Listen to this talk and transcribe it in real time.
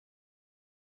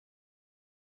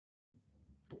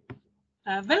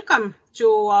Welcome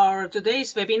to our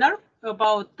today's webinar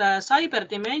about the cyber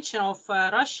dimension of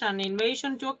Russian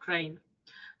invasion to Ukraine.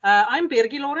 I'm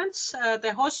Birgi Lawrence,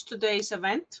 the host today's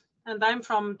event, and I'm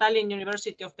from Tallinn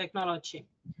University of Technology.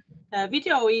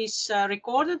 Video is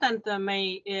recorded and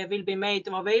will be made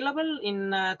available in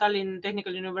Tallinn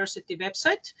Technical University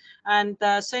website and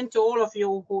sent to all of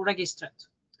you who registered.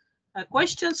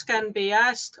 Questions can be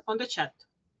asked on the chat.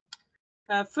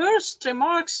 First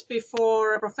remarks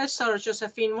before Professor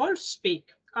Josephine Wolff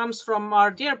speak comes from our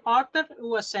dear partner,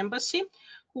 US Embassy,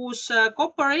 whose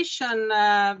cooperation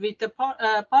with the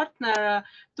partner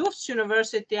Tufts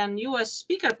University and US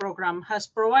Speaker Program has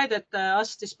provided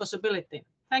us this possibility.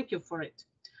 Thank you for it.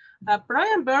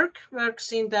 Brian Burke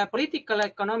works in the political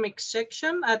economics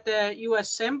section at the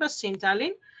US Embassy in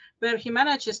Tallinn, where he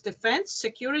manages defense,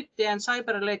 security, and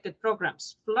cyber-related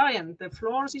programs. Brian, the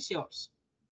floor is yours.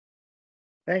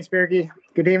 Thanks, Birgi.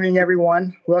 Good evening,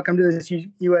 everyone. Welcome to this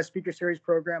U.S. Speaker Series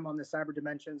program on the cyber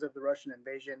dimensions of the Russian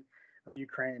invasion of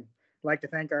Ukraine. I'd like to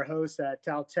thank our hosts at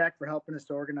Tech for helping us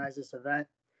to organize this event.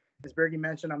 As Birgi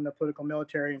mentioned, I'm the political,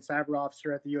 military, and cyber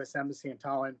officer at the U.S. Embassy in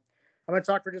Tallinn. I'm going to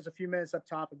talk for just a few minutes up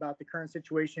top about the current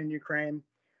situation in Ukraine,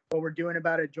 what we're doing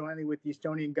about it jointly with the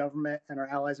Estonian government and our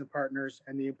allies and partners,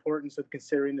 and the importance of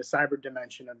considering the cyber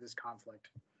dimension of this conflict.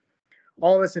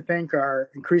 All of us, I think,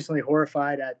 are increasingly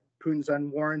horrified at Putin's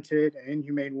unwarranted and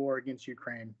inhumane war against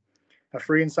Ukraine, a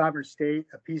free and sovereign state,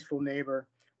 a peaceful neighbor,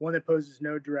 one that poses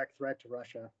no direct threat to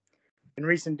Russia. In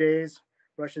recent days,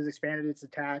 Russia has expanded its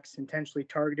attacks, intentionally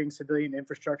targeting civilian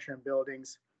infrastructure and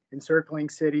buildings, encircling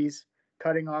cities,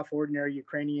 cutting off ordinary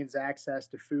Ukrainians' access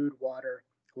to food, water,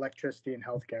 electricity, and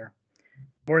healthcare.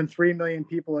 More than 3 million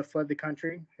people have fled the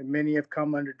country, and many have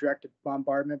come under direct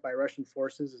bombardment by Russian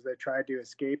forces as they tried to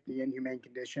escape the inhumane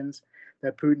conditions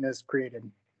that Putin has created.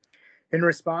 In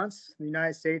response, the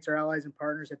United States, our allies and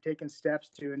partners, have taken steps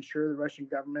to ensure the Russian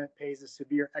government pays a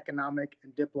severe economic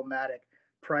and diplomatic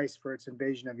price for its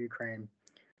invasion of Ukraine.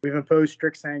 We've imposed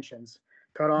strict sanctions,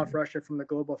 cut off Russia from the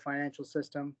global financial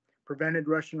system, prevented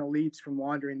Russian elites from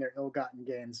laundering their ill-gotten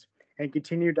gains, and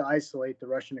continued to isolate the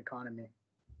Russian economy.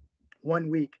 1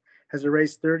 week has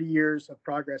erased 30 years of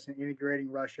progress in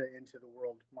integrating Russia into the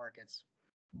world markets.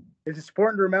 It is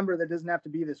important to remember that it doesn't have to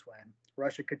be this way.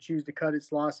 Russia could choose to cut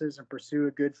its losses and pursue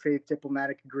a good faith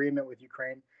diplomatic agreement with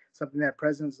Ukraine, something that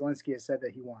President Zelensky has said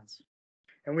that he wants.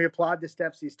 And we applaud the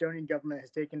steps the Estonian government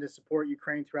has taken to support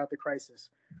Ukraine throughout the crisis,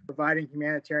 providing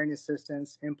humanitarian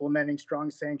assistance, implementing strong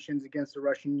sanctions against the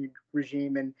Russian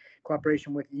regime in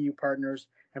cooperation with EU partners,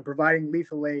 and providing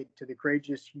lethal aid to the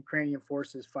courageous Ukrainian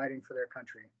forces fighting for their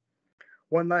country.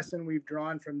 One lesson we've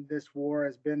drawn from this war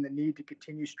has been the need to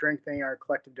continue strengthening our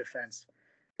collective defense.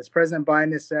 As President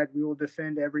Biden has said, we will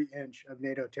defend every inch of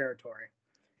NATO territory.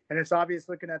 And it's obvious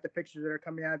looking at the pictures that are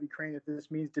coming out of Ukraine that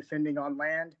this means defending on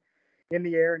land, in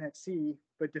the air, and at sea,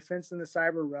 but defense in the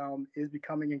cyber realm is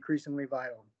becoming increasingly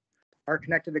vital. Our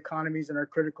connected economies and our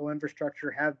critical infrastructure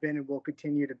have been and will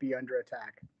continue to be under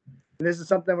attack. And this is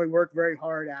something we work very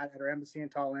hard at our embassy in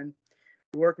Tallinn.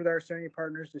 We work with our Estonian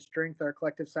partners to strengthen our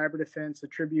collective cyber defense,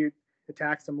 attribute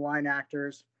attacks to malign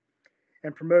actors,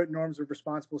 and promote norms of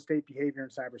responsible state behavior in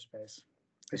cyberspace.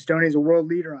 Estonia is a world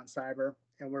leader on cyber,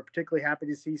 and we're particularly happy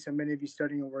to see so many of you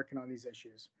studying and working on these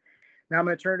issues. Now I'm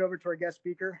going to turn it over to our guest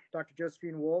speaker, Dr.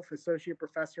 Josephine Wolff, Associate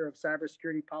Professor of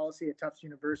Cybersecurity Policy at Tufts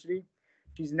University.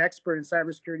 She's an expert in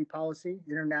cybersecurity policy,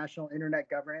 international internet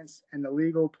governance, and the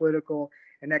legal, political,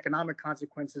 and economic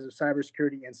consequences of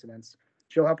cybersecurity incidents.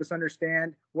 She'll help us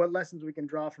understand what lessons we can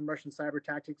draw from Russian cyber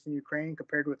tactics in Ukraine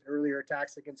compared with earlier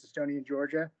attacks against Estonia and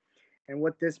Georgia, and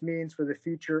what this means for the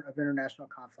future of international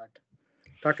conflict.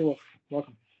 Dr. Wolff,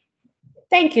 welcome.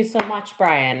 Thank you so much,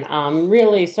 Brian.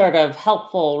 Really sort of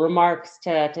helpful remarks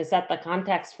to set the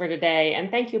context for today.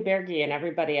 And thank you, Birgi, and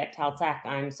everybody at Tech.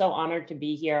 I'm so honored to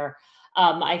be here.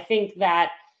 I think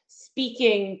that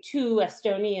speaking to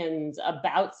Estonians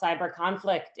about cyber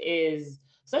conflict is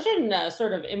such a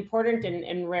sort of important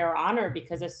and rare honor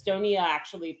because Estonia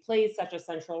actually plays such a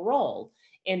central role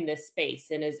in this space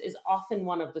and is often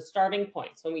one of the starting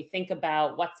points when we think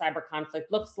about what cyber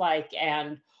conflict looks like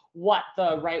and what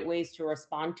the right ways to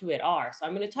respond to it are. So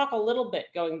I'm going to talk a little bit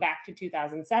going back to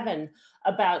 2007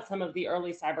 about some of the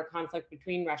early cyber conflict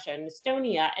between Russia and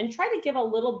Estonia and try to give a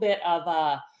little bit of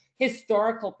a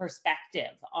historical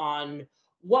perspective on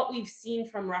what we've seen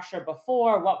from Russia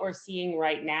before, what we're seeing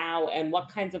right now, and what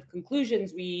kinds of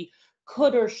conclusions we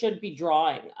could or should be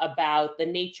drawing about the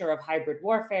nature of hybrid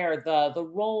warfare, the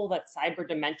role that cyber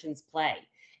dimensions play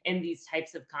in these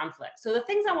types of conflicts. So the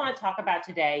things I want to talk about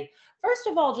today, first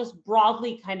of all, just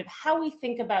broadly kind of how we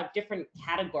think about different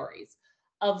categories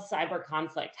of cyber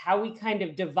conflict, how we kind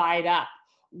of divide up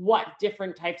what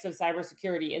different types of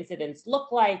cybersecurity incidents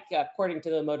look like according to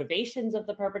the motivations of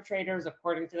the perpetrators,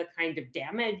 according to the kind of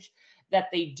damage that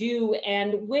they do,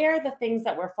 and where the things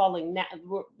that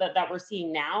that we're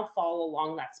seeing now fall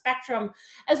along that spectrum,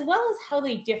 as well as how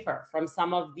they differ from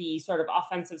some of the sort of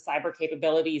offensive cyber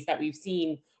capabilities that we've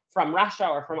seen from Russia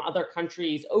or from other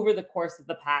countries over the course of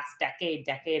the past decade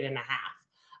and a half.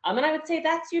 And I would say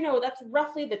that's, that's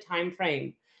roughly the time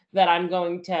frame that I'm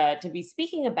going to be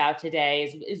speaking about today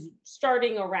is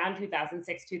starting around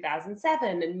 2006,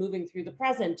 2007 and moving through the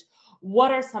present.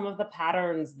 What are some of the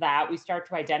patterns that we start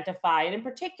to identify? And in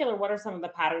particular, what are some of the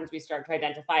patterns we start to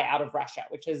identify out of Russia,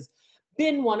 which has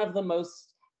been one of the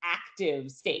most active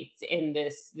states in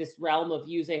this realm of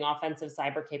using offensive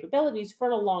cyber capabilities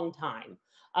for a long time.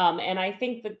 And I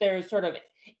think that there's sort of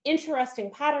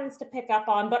interesting patterns to pick up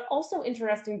on, but also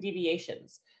interesting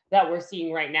deviations that we're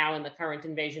seeing right now in the current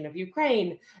invasion of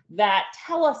Ukraine that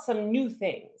tell us some new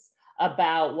things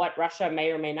about what Russia may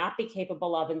or may not be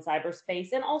capable of in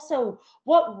cyberspace, and also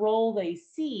what role they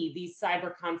see these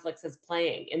cyber conflicts as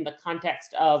playing in the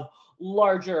context of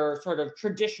larger sort of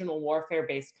traditional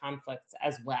warfare-based conflicts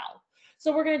as well.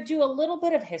 So we're going to do a little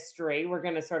bit of history. We're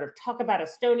going to sort of talk about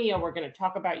Estonia. We're going to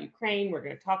talk about Ukraine. We're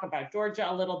going to talk about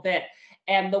Georgia a little bit,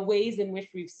 and the ways in which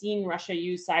we've seen Russia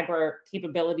use cyber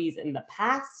capabilities in the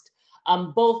past,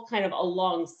 both kind of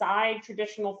alongside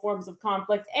traditional forms of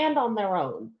conflict and on their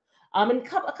own. And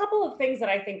a couple of things that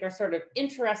I think are sort of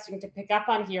interesting to pick up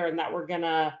on here and that we're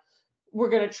gonna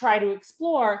try to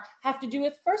explore have to do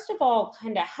with, first of all,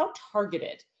 kind of how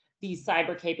targeted these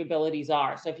cyber capabilities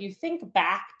are. So if you think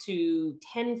back to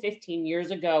 10, 15 years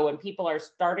ago, when people are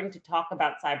starting to talk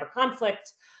about cyber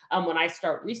conflict, when I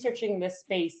start researching this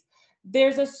space,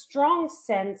 there's a strong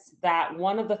sense that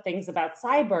one of the things about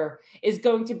cyber is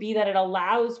going to be that it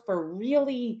allows for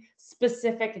really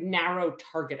specific, narrow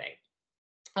targeting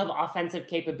of offensive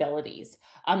capabilities,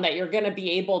 that you're going to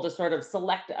be able to sort of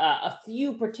select a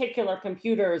few particular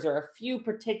computers or a few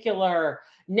particular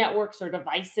networks or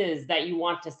devices that you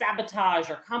want to sabotage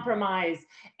or compromise,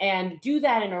 and do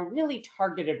that in a really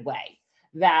targeted way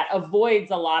that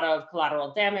avoids a lot of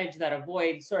collateral damage, that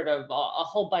avoids sort of a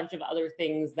whole bunch of other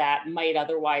things that might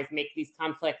otherwise make these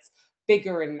conflicts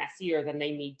bigger and messier than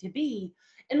they need to be.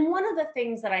 And one of the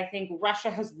things that I think Russia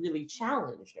has really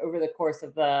challenged over the course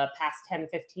of the past 10,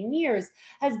 15 years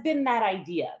has been that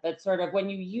idea that sort of when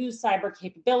you use cyber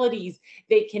capabilities,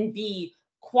 they can be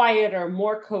quieter,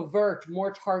 more covert,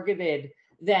 more targeted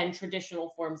than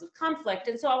traditional forms of conflict.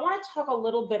 And so I want to talk a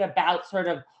little bit about sort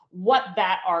of what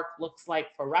that arc looks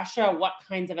like for Russia, what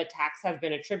kinds of attacks have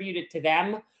been attributed to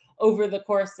them over the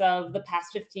course of the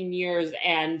past 15 years,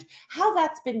 and how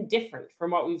that's been different from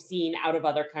what we've seen out of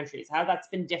other countries, how that's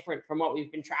been different from what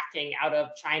we've been tracking out of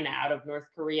China, out of North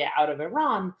Korea, out of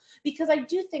Iran, because I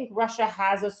do think Russia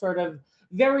has a sort of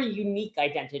very unique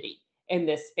identity in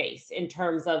this space in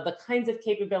terms of the kinds of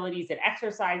capabilities it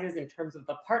exercises, in terms of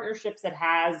the partnerships it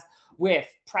has with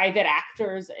private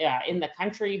actors in the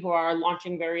country who are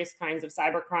launching various kinds of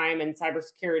cybercrime and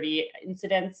cybersecurity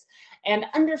incidents, and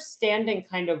understanding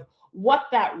kind of what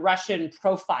that Russian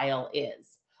profile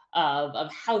is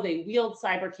of how they wield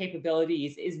cyber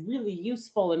capabilities is really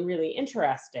useful and really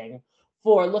interesting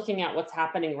for looking at what's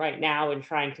happening right now and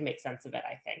trying to make sense of it,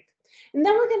 I think. And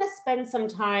then we're going to spend some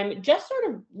time just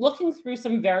sort of looking through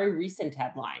some very recent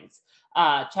headlines,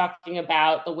 talking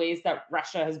about the ways that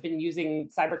Russia has been using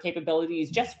cyber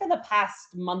capabilities just for the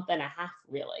past month and a half,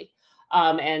 really,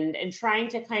 and trying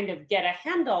to kind of get a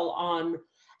handle on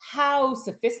how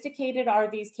sophisticated are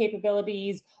these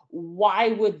capabilities, why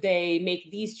would they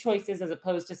make these choices as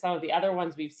opposed to some of the other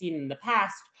ones we've seen in the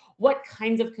past, what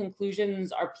kinds of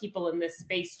conclusions are people in this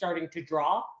space starting to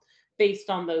draw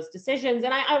based on those decisions.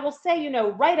 And I will say,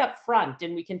 right up front,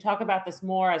 and we can talk about this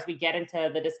more as we get into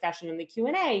the discussion in the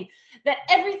Q&A, that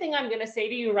everything I'm going to say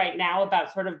to you right now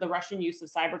about sort of the Russian use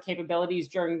of cyber capabilities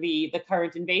during the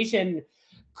current invasion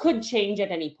could change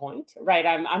at any point, right?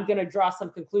 I'm going to draw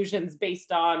some conclusions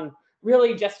based on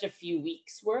really just a few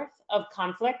weeks worth of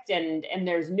conflict, and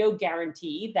there's no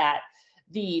guarantee that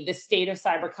the state of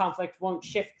cyber conflict won't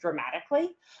shift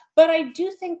dramatically. But I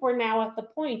do think we're now at the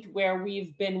point where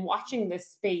we've been watching this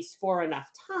space for enough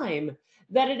time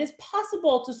that it is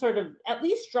possible to sort of at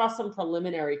least draw some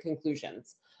preliminary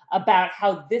conclusions about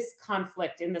how this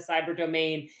conflict in the cyber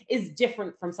domain is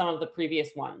different from some of the previous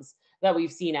ones that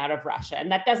we've seen out of Russia.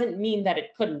 And that doesn't mean that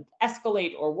it couldn't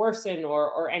escalate or worsen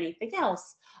or anything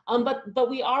else. But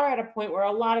we are at a point where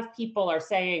a lot of people are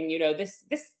saying,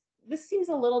 this seems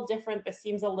a little different. This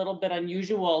seems a little bit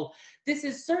unusual. This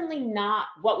is certainly not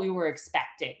what we were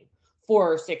expecting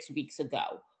 4 or 6 weeks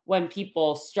ago, when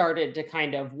people started to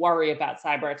kind of worry about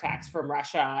cyber attacks from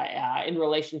Russia in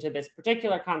relation to this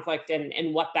particular conflict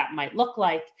and what that might look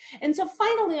like. And so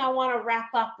finally, I want to wrap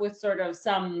up with sort of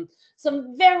some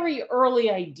very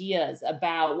early ideas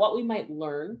about what we might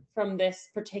learn from this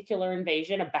particular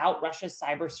invasion, about Russia's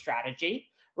cyber strategy,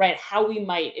 right? How we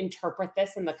might interpret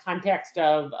this in the context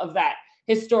of that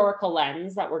historical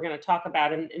lens that we're going to talk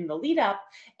about in the lead up,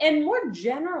 and more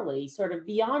generally, sort of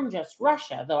beyond just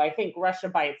Russia, though I think Russia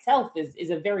by itself is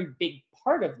a very big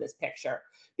part of this picture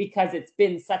because it's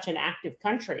been such an active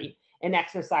country in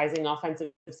exercising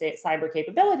offensive cyber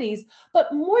capabilities.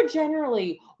 But more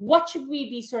generally, what should we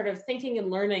be sort of thinking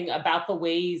and learning about the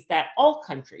ways that all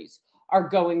countries are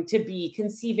going to be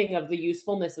conceiving of the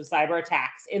usefulness of cyber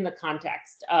attacks in the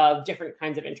context of different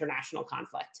kinds of international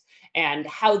conflict, and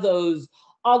how those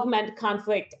augment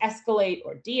conflict, escalate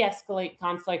or de-escalate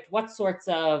conflict, what sorts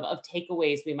of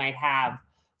takeaways we might have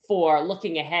for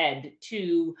looking ahead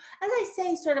to, as I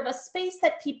say, sort of a space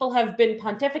that people have been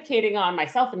pontificating on,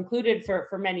 myself included,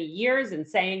 for many years, and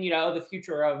saying, you know, the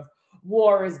future of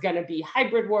war is going to be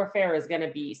hybrid warfare, is going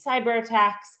to be cyber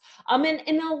attacks. And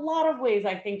in a lot of ways,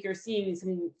 I think you're seeing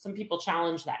some people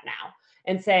challenge that now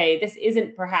and say, this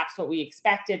isn't perhaps what we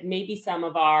expected. Maybe some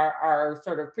of our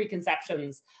sort of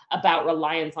preconceptions about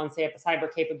reliance on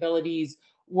cyber capabilities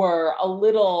were a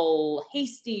little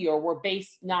hasty, or were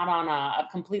based not on a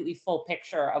completely full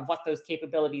picture of what those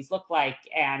capabilities look like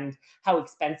and how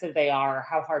expensive they are,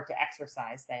 how hard to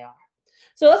exercise they are.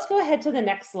 So let's go ahead to the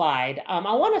next slide. I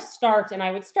want to start, and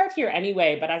I would start here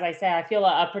anyway, but as I say, I feel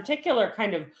a particular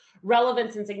kind of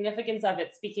relevance and significance of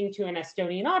it speaking to an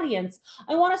Estonian audience.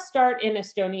 I want to start in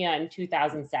Estonia in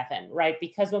 2007, right?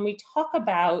 Because when we talk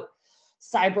about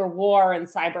cyber war and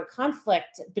cyber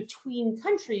conflict between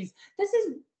countries, this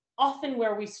is often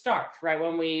where we start, right?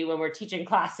 When we're teaching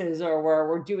classes or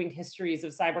we're doing histories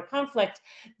of cyber conflict,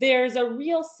 there's a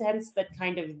real sense that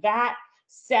kind of that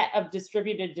set of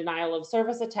distributed denial of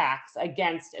service attacks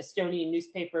against Estonian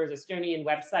newspapers, Estonian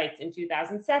websites in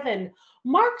 2007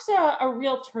 marks a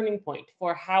real turning point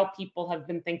for how people have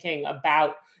been thinking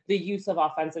about the use of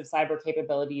offensive cyber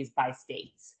capabilities by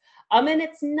states. And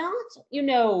it's not, you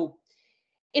know,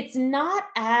 it's not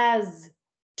as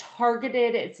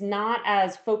targeted, it's not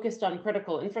as focused on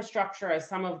critical infrastructure as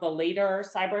some of the later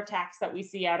cyber attacks that we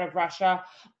see out of Russia,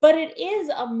 but it is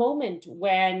a moment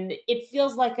when it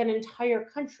feels like an entire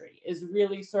country is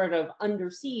really sort of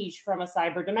under siege from a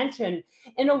cyber dimension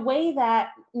in a way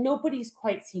that nobody's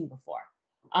quite seen before,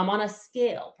 on a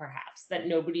scale perhaps that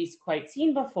nobody's quite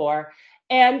seen before.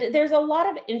 And there's a lot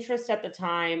of interest at the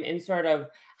time in sort of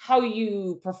how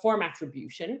you perform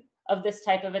attribution of this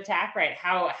type of attack, right?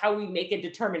 How we make a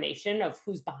determination of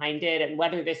who's behind it and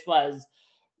whether this was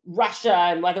Russia,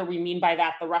 and whether we mean by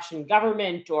that the Russian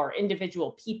government or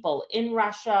individual people in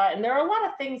Russia. And there are a lot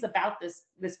of things about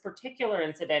this particular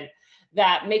incident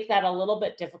that make that a little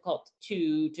bit difficult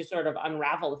to sort of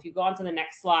unravel. If you go on to the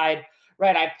next slide,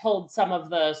 right, I pulled some of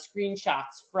the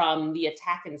screenshots from the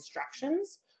attack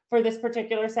instructions for this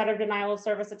particular set of denial of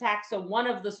service attacks. So one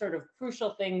of the sort of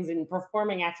crucial things in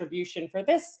performing attribution for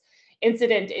this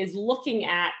incident is looking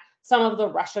at some of the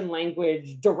Russian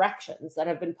language directions that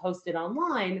have been posted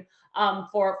online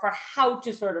for how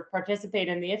to sort of participate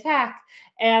in the attack.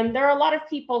 And there are a lot of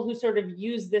people who sort of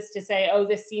use this to say, oh,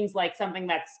 this seems like something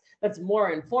that's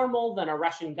more informal than a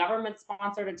Russian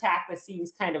government-sponsored attack. This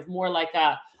seems kind of more like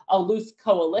a loose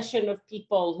coalition of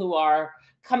people who are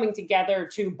coming together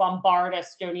to bombard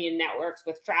Estonian networks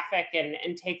with traffic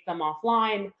and take them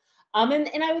offline.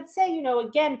 And I would say, you know,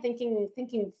 again,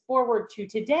 thinking forward to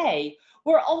today,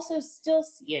 we're also still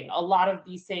seeing a lot of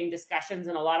these same discussions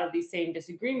and a lot of these same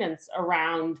disagreements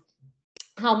around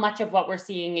how much of what we're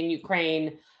seeing in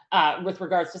Ukraine with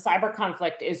regards to cyber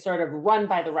conflict is sort of run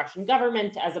by the Russian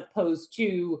government as opposed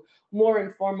to more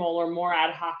informal or more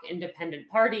ad hoc independent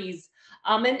parties.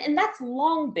 And that's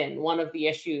long been one of the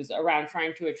issues around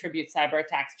trying to attribute cyber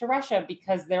attacks to Russia,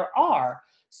 because there are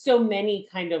so many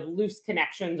kind of loose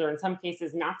connections, or in some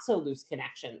cases not so loose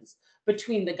connections,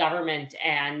 between the government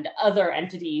and other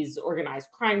entities, organized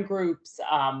crime groups,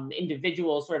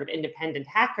 individual sort of independent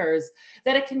hackers,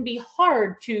 that it can be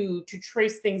hard to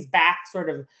trace things back sort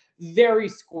of very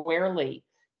squarely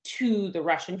to the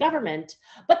Russian government.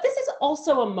 But this is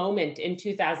also a moment in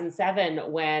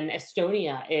 2007 when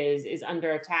Estonia is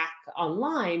under attack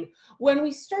online, when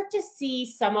we start to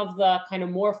see some of the kind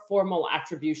of more formal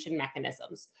attribution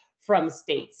mechanisms from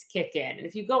states kick in. And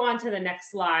if you go on to the next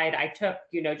slide, I took,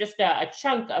 you know, just a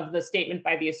chunk of the statement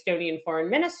by the Estonian foreign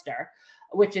minister,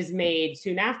 which is made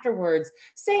soon afterwards,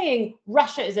 saying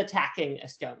Russia is attacking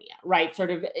Estonia, right?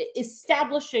 Sort of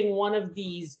establishing one of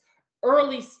these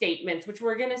early statements, which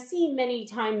we're going to see many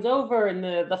times over in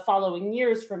the following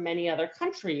years from many other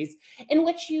countries, in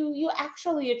which you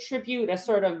actually attribute a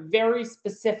sort of very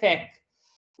specific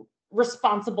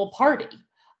responsible party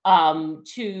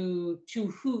to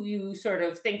who you sort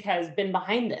of think has been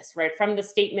behind this, right? From the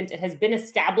statement, it has been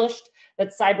established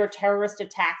that cyber terrorist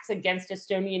attacks against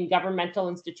Estonian governmental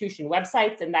institution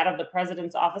websites and that of the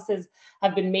president's offices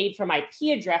have been made from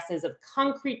IP addresses of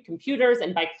concrete computers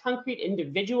and by concrete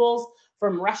individuals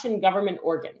from Russian government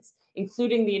organs,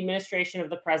 including the administration of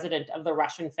the president of the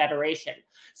Russian Federation.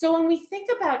 So when we think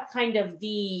about kind of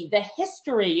the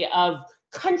history of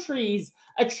countries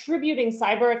attributing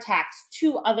cyber attacks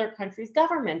to other countries'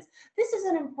 governments, this is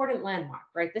an important landmark,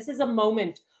 right? This is a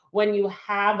moment when you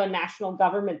have a national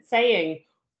government saying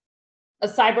a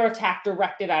cyber attack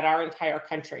directed at our entire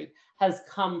country has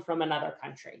come from another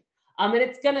country. And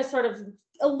it's going to sort of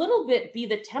a little bit be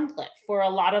the template for a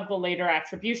lot of the later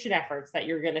attribution efforts that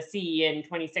you're going to see in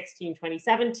 2016,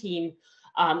 2017,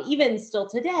 even still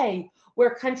today,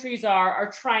 where countries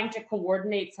are trying to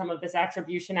coordinate some of this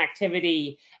attribution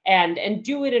activity and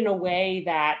do it in a way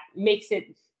that makes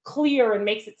it clear and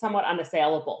makes it somewhat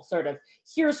unassailable. Sort of,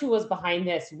 here's who was behind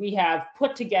this. We have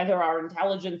put together our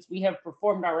intelligence. We have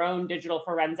performed our own digital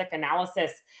forensic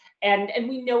analysis. And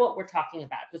we know what we're talking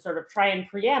about, to sort of try and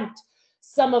preempt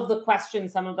some of the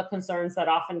questions, some of the concerns that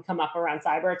often come up around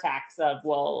cyber attacks of,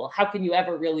 well, how can you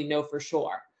ever really know for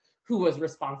sure who was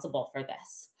responsible for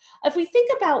this? If we think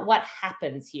about what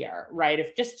happens here, right,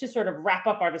 if just to sort of wrap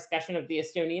up our discussion of the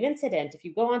Estonian incident, if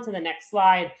you go on to the next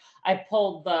slide, I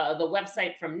pulled the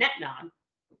website from NetNon,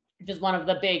 which is one of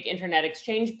the big internet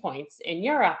exchange points in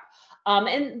Europe.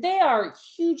 And they are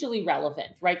hugely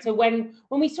relevant, right? So when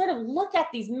we sort of look at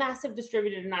these massive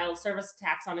distributed denial of service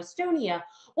attacks on Estonia,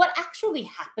 what actually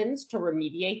happens to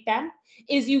remediate them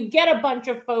is you get a bunch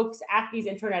of folks at these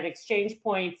internet exchange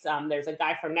points. There's a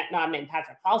guy from NetNod named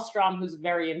Patrick Hallstrom who's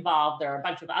very involved. There are a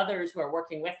bunch of others who are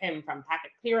working with him from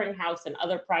Packet Clearinghouse and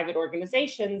other private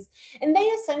organizations. And they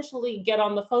essentially get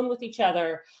on the phone with each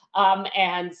other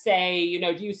and say, you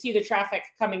know, do you see the traffic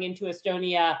coming into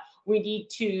Estonia? We need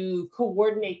to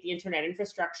coordinate the internet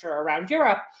infrastructure around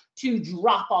Europe to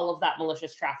drop all of that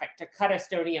malicious traffic, to cut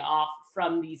Estonia off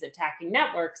from these attacking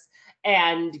networks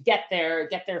and get their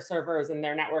servers and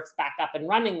their networks back up and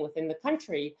running within the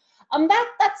country.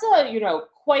 That's a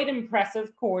quite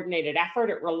impressive coordinated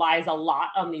effort. It relies a lot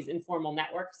on these informal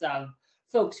networks of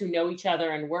folks who know each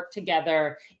other and work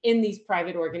together in these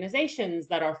private organizations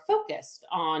that are focused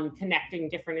on connecting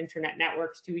different internet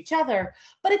networks to each other.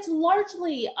 But it's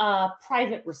largely a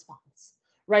private response,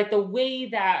 right? The way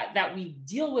that we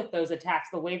deal with those attacks,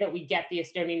 the way that we get the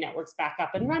Estonian networks back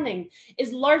up and running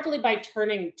is largely by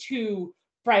turning to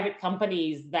private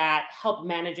companies that help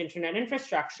manage internet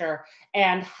infrastructure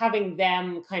and having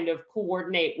them kind of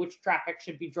coordinate which traffic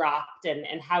should be dropped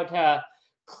and how to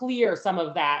clear some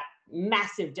of that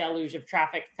massive deluge of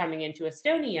traffic coming into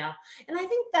Estonia. And I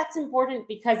think that's important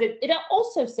because it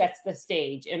also sets the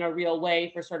stage in a real way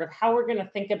for sort of how we're going to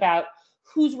think about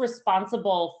who's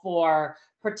responsible for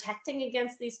protecting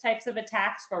against these types of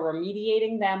attacks, for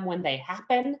remediating them when they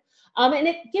happen. And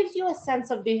it gives you a sense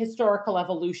of the historical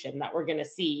evolution that we're going to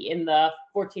see in the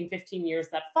 14, 15 years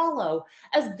that follow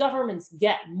as governments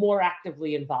get more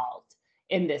actively involved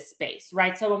in this space,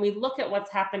 right? So when we look at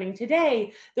what's happening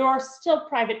today, there are still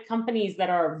private companies that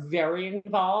are very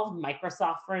involved.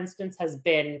 Microsoft, for instance, has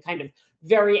been kind of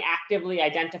very actively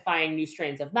identifying new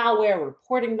strains of malware,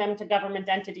 reporting them to government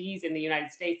entities in the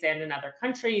United States and in other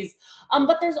countries.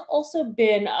 But there's also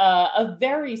been a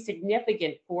very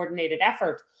significant coordinated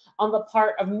effort on the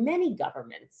part of many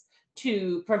governments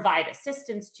to provide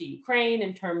assistance to Ukraine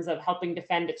in terms of helping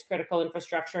defend its critical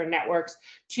infrastructure and networks,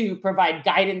 to provide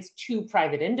guidance to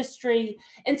private industry.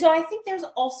 And so I think there's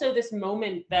also this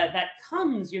moment that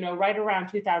comes, right around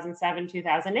 2007,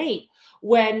 2008,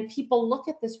 when people look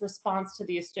at this response to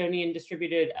the Estonian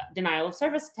distributed denial of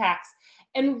service attacks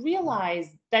and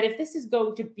realize that if this is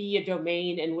going to be a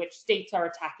domain in which states are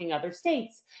attacking other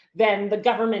states, then the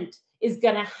government is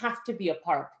going to have to be a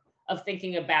part of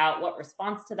thinking about what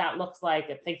response to that looks like,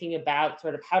 of thinking about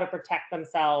sort of how to protect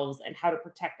themselves and how to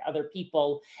protect other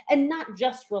people, and not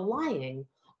just relying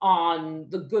on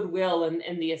the goodwill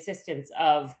and the assistance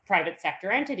of private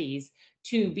sector entities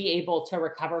to be able to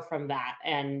recover from that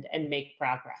and make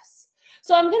progress.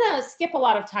 So I'm going to skip a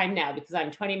lot of time now because I'm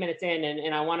 20 minutes in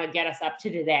and I want to get us up to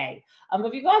today.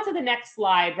 If you go on to the next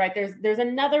slide, right, there's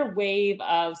another wave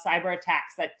of cyber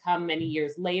attacks that come many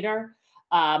years later.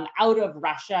 out of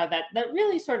Russia that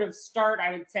really sort of start,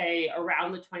 I would say,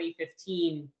 around the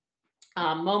 2015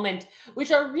 moment,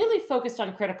 which are really focused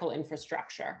on critical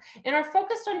infrastructure and are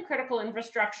focused on critical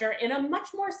infrastructure in a much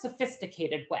more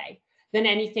sophisticated way than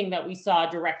anything that we saw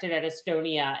directed at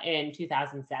Estonia in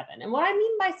 2007. And what I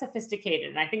mean by sophisticated,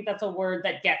 and I think that's a word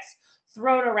that gets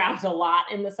thrown around a lot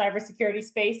in the cybersecurity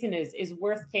space and is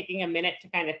worth taking a minute to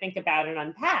kind of think about and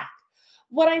unpack.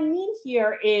 What I mean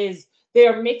here is they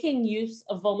are making use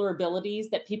of vulnerabilities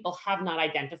that people have not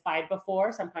identified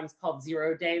before, sometimes called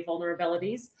zero-day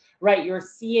vulnerabilities, right? You're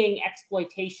seeing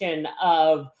exploitation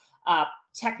of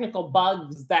technical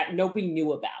bugs that nobody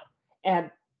knew about.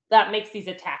 And that makes these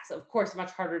attacks, of course,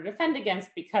 much harder to defend against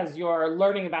because you're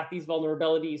learning about these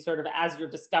vulnerabilities sort of as you're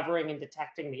discovering and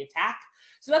detecting the attack.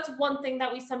 So that's one thing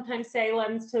that we sometimes say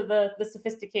lends to the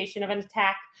sophistication of an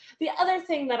attack. The other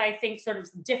thing that I think sort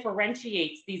of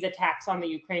differentiates these attacks on the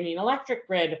Ukrainian electric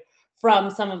grid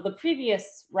from some of the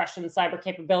previous Russian cyber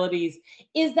capabilities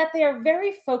is that they are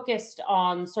very focused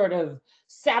on sort of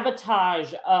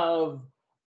sabotage of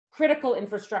critical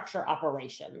infrastructure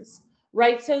operations,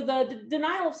 right? So the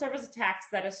denial of service attacks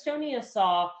that Estonia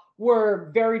saw were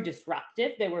very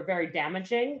disruptive. They were very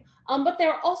damaging, but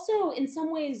they're also in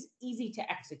some ways easy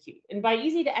to execute. And by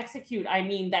easy to execute, I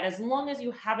mean that as long as you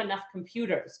have enough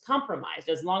computers compromised,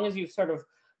 as long as you've sort of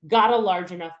got a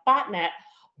large enough botnet,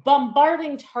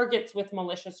 bombarding targets with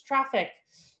malicious traffic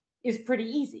is pretty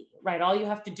easy, right? All you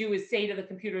have to do is say to the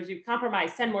computers you've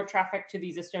compromised, send more traffic to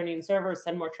these Estonian servers,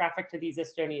 send more traffic to these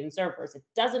Estonian servers. It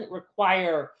doesn't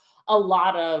require a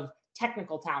lot of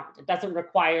technical talent. It doesn't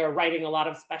require writing a lot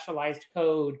of specialized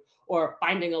code or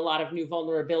finding a lot of new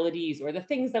vulnerabilities or the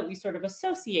things that we sort of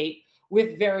associate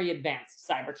with very advanced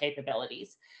cyber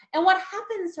capabilities. And what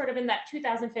happens sort of in that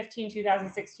 2015,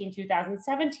 2016,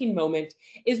 2017 moment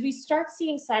is we start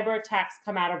seeing cyber attacks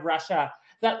come out of Russia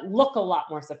that look a lot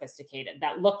more sophisticated,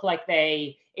 that look like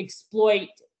they exploit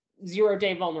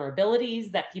zero-day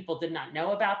vulnerabilities that people did not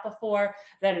know about before,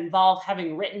 that involve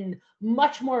having written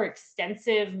much more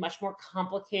extensive, much more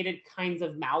complicated kinds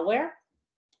of malware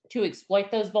to exploit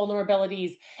those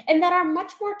vulnerabilities, and that are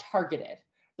much more targeted,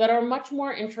 that are much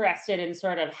more interested in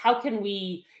sort of how can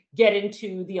we get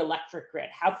into the electric grid?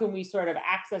 How can we sort of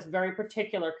access very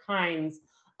particular kinds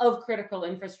of critical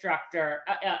infrastructure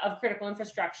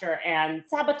and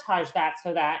sabotage that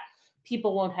so that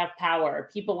people won't have power,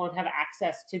 people won't have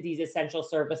access to these essential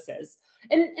services.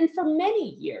 And for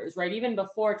many years, right, even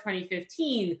before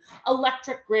 2015,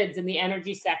 electric grids in the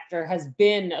energy sector has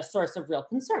been a source of real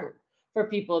concern for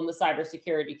people in the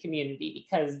cybersecurity community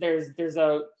because there's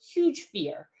a huge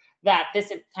fear that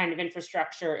this kind of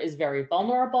infrastructure is very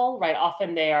vulnerable, right?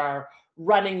 Often they are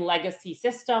running legacy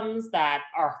systems that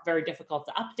are very difficult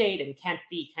to update and can't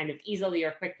be kind of easily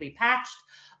or quickly patched.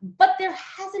 But there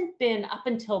hasn't been, up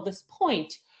until this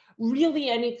point, really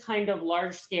any kind of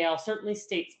large scale, certainly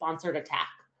state-sponsored attack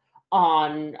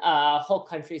on a whole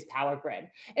country's power grid.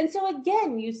 And so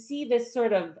again, you see this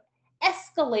sort of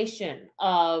escalation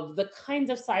of the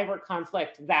kinds of cyber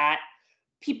conflict that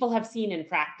people have seen in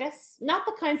practice, not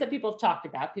the kinds that people have talked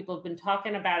about. People have been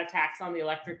talking about attacks on the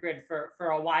electric grid for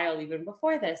a while, even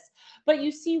before this. But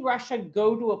you see Russia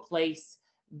go to a place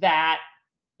that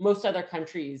most other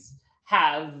countries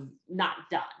have not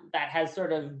done, that has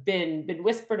sort of been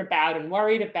whispered about and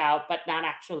worried about, but not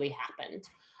actually happened.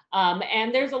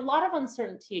 And there's a lot of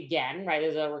uncertainty again, right,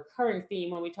 as a recurring theme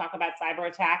when we talk about cyber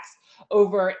attacks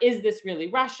over, is this really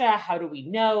Russia? How do we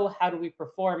know? How do we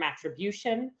perform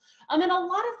attribution? And a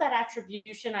lot of that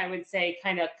attribution, I would say,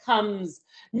 kind of comes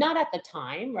not at the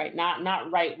time, right, not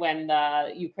right when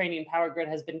the Ukrainian power grid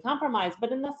has been compromised,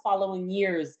 but in the following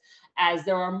years, as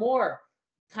there are more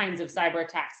kinds of cyber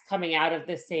attacks coming out of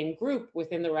this same group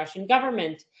within the Russian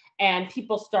government, and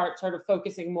people start sort of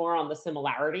focusing more on the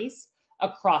similarities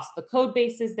across the code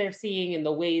bases they're seeing and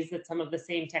the ways that some of the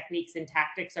same techniques and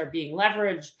tactics are being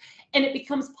leveraged. And it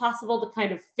becomes possible to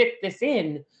kind of fit this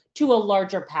in to a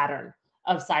larger pattern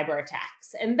of cyber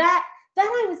attacks. And that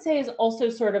I would say is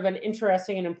also sort of an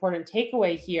interesting and important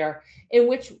takeaway here, in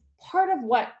which part of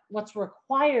what's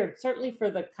required, certainly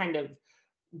for the kind of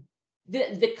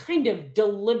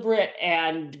deliberate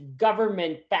and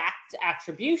government-backed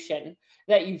attribution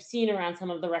that you've seen around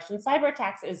some of the Russian cyber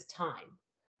attacks, is time,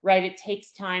 right? It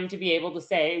takes time to be able to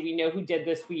say, we know who did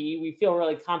this. We feel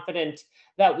really confident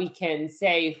that we can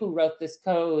say who wrote this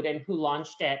code and who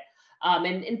launched it.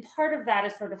 And part of that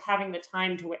is sort of having the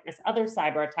time to witness other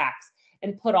cyber attacks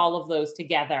and put all of those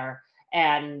together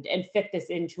and fit this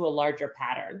into a larger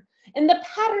pattern. And the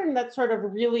pattern that sort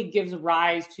of really gives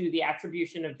rise to the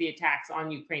attribution of the attacks on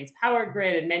Ukraine's power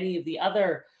grid and many of the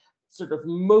other sort of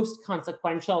most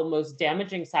consequential, most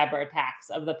damaging cyber attacks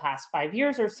of the past 5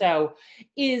 years or so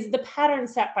is the pattern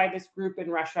set by this group in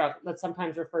Russia that's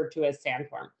sometimes referred to as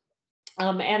Sandworm.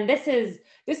 And this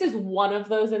is one of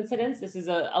those incidents. This is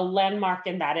a landmark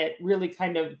in that it really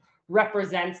kind of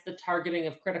represents the targeting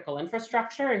of critical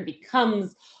infrastructure and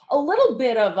becomes a little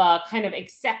bit of a kind of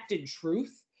accepted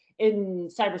truth in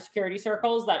cybersecurity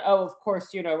circles that, oh, of course,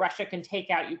 Russia can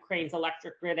take out Ukraine's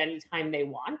electric grid anytime they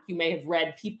want. You may have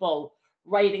read people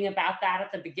writing about that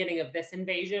at the beginning of this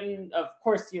invasion. Of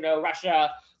course,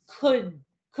 Russia could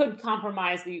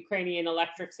compromise the Ukrainian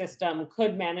electric system,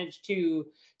 could manage to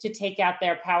take out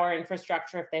their power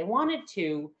infrastructure if they wanted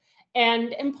to.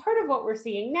 And part of what we're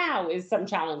seeing now is some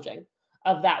challenging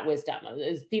of that wisdom,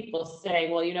 is people saying,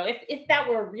 well, if that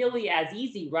were really as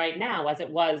easy right now as it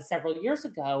was several years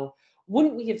ago,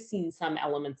 wouldn't we have seen some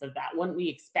elements of that? Wouldn't we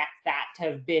expect that to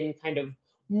have been kind of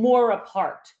more a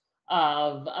part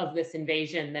of this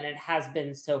invasion than it has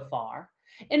been so far?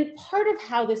 And part of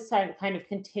how this kind of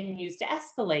continues to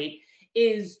escalate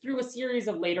is through a series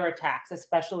of later attacks,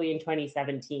 especially in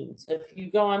 2017. So if you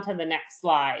go on to the next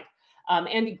slide,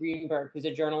 Andy Greenberg, who's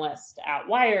a journalist at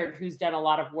Wired, who's done a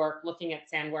lot of work looking at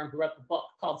Sandworm, who wrote the book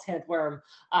called Sandworm,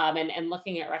 and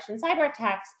looking at Russian cyber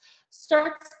attacks,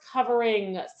 starts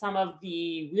covering some of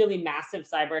the really massive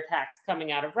cyber attacks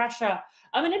coming out of Russia,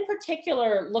 and in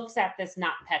particular looks at this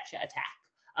NotPetya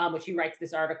attack, which he writes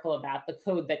this article about, the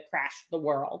code that crashed the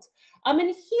world. And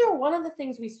here, one of the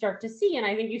things we start to see, and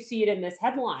I think you see it in this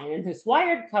headline, in this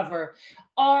Wired cover,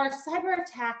 are cyber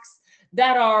attacks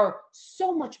that are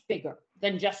so much bigger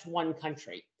than just one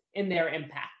country in their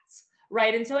impacts,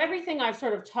 right? And so everything I've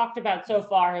sort of talked about so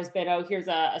far has been, oh, here's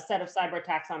a set of cyber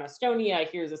attacks on Estonia,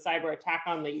 here's a cyber attack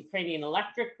on the Ukrainian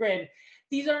electric grid.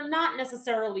 These are not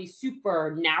necessarily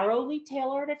super narrowly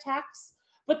tailored attacks,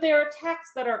 but they're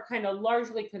attacks that are kind of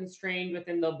largely constrained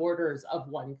within the borders of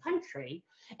one country.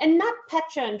 And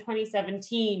NotPetya in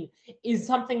 2017 is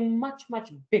something much,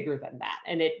 much bigger than that.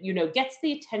 And it, gets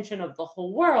the attention of the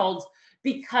whole world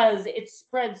because it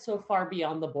spreads so far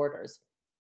beyond the borders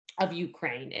of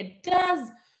Ukraine. It does,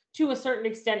 to a certain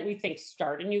extent, we think,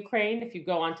 start in Ukraine. If you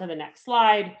go on to the next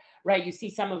slide, right, you see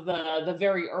some of the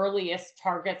very earliest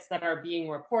targets that are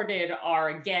being reported are,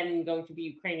 again, going to be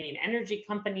Ukrainian energy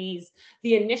companies.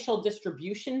 The initial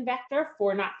distribution vector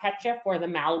for NotPetya, for the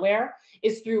malware,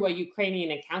 is through a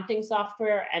Ukrainian accounting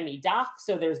software, MEDoc.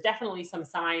 So there's definitely some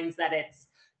signs that it's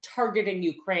targeting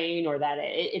Ukraine, or that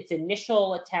its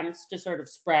initial attempts to sort of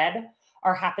spread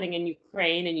are happening in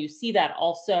Ukraine. And you see that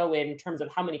also in terms of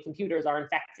how many computers are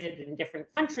infected in different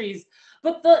countries.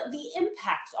 But the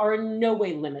impacts are in no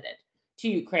way limited to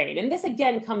Ukraine. And this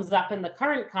again comes up in the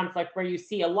current conflict, where you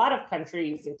see a lot of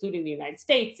countries, including the United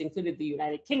States, including the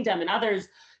United Kingdom and others,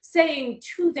 saying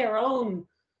to their own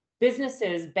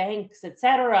businesses, banks, et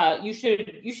cetera, you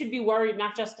should be worried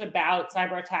not just about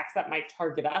cyber attacks that might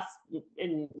target us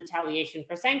in retaliation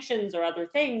for sanctions or other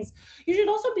things. You should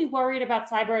also be worried about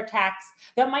cyber attacks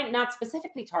that might not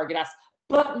specifically target us,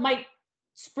 but might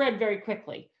spread very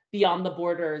quickly beyond the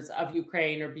borders of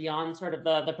Ukraine, or beyond sort of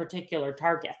the particular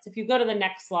targets. If you go to the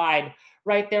next slide,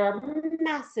 right, there are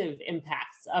massive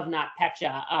impacts of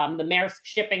NotPetya. The Maersk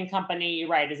shipping company,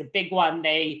 right, is a big one.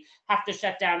 They have to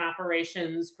shut down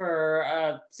operations for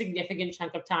a significant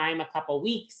chunk of time, a couple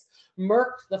weeks.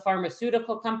 Merck, the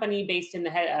pharmaceutical company based in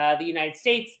the United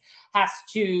States, has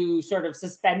to sort of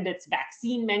suspend its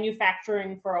vaccine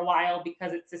manufacturing for a while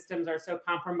because its systems are so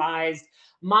compromised.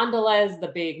 Mondelez, the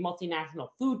big multinational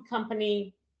food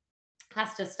company,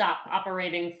 has to stop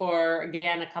operating for,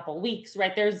 again, a couple weeks,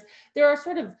 right? There are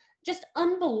sort of just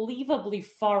unbelievably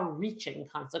far-reaching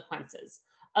consequences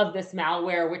of this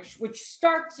malware, which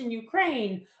starts in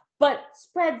Ukraine, but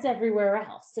spreads everywhere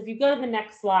else. If you go to the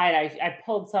next slide, I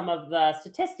pulled some of the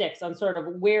statistics on sort of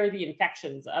where the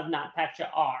infections of NotPetya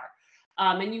are.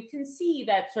 And you can see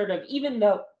that sort of, even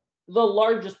though the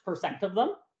largest percent of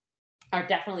them are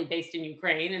definitely based in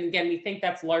Ukraine, and again, we think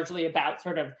that's largely about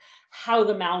sort of how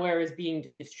the malware is being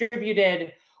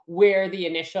distributed, where the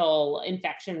initial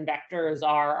infection vectors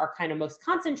are kind of most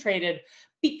concentrated,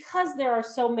 because there are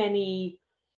so many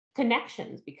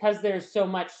connections, because there's so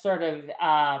much sort of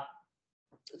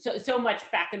so much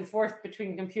back and forth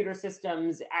between computer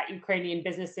systems at Ukrainian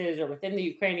businesses or within the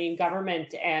Ukrainian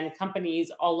government and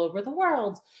companies all over the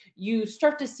world. You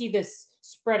start to see this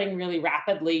spreading really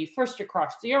rapidly, first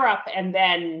across Europe and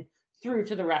then through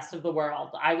to the rest of the world.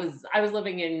 I was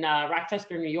living in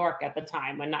Rochester, New York at the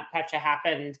time when NotPetya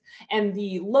happened, and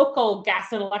the local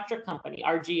gas and electric company,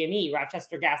 RG&E,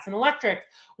 Rochester Gas and Electric,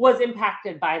 was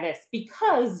impacted by this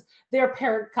because their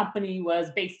parent company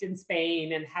was based in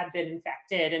Spain and had been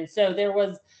infected. And so there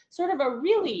was sort of a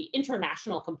really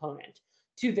international component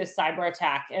to this cyber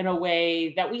attack in a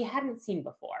way that we hadn't seen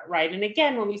before, right? And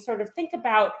again, when we sort of think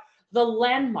about the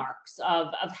landmarks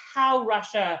of how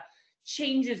Russia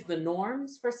changes the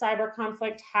norms for cyber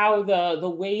conflict, how the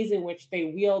ways in which they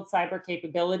wield cyber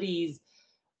capabilities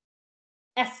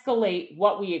escalate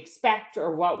what we expect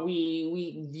or what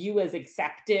we view as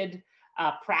accepted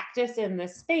practice in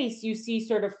this space, you see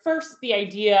sort of first the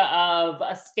idea of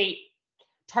a state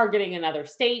targeting another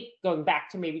state, going back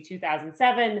to maybe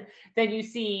 2007. Then you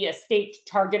see a state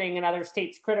targeting another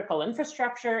state's critical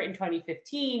infrastructure in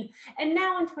 2015. And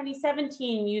now in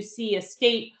 2017, you see a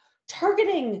state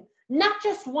targeting not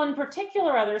just one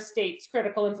particular other state's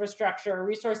critical infrastructure or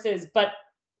resources, but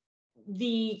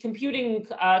the computing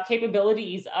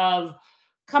capabilities of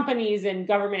companies and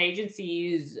government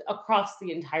agencies across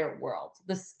the entire world.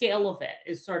 The scale of it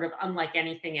is sort of unlike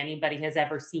anything anybody has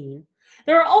ever seen.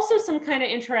 There are also some kind of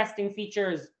interesting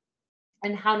features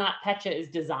in how NotPetya is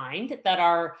designed that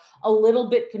are a little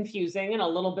bit confusing and a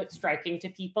little bit striking to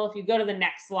people. If you go to the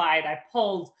next slide, I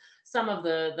pulled some of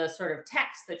the sort of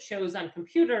text that shows on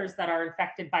computers that are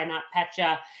infected by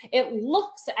NotPetya. It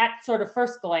looks at sort of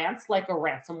first glance like a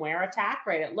ransomware attack,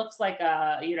 right? It looks like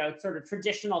a, sort of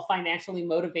traditional financially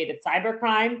motivated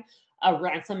cybercrime, a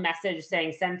ransom message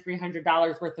saying send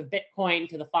 $300 worth of Bitcoin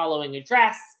to the following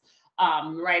address,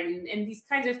 right? And these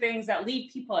kinds of things that lead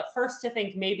people at first to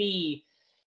think maybe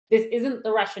this isn't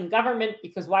the Russian government,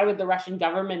 because why would the Russian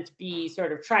government be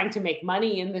sort of trying to make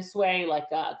money in this way,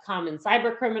 like a common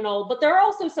cyber criminal? But there are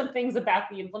also some things about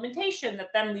the implementation that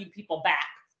then lead people back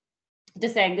to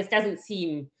saying this doesn't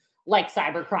seem like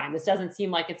cybercrime. This doesn't seem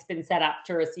like it's been set up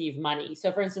to receive money.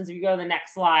 So for instance, if you go to the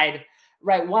next slide,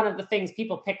 right, one of the things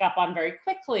people pick up on very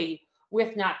quickly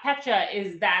with NotPetya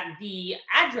is that the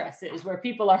addresses where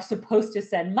people are supposed to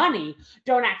send money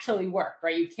don't actually work,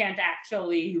 right? You can't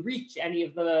actually reach any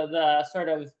of the sort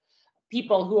of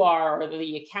people who are, or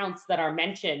the accounts that are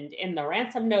mentioned in the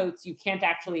ransom notes. You can't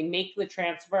actually make the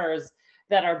transfers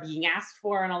that are being asked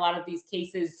for in a lot of these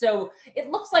cases. So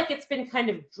it looks like it's been kind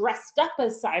of dressed up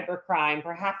as cybercrime,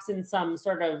 perhaps in some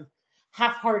sort of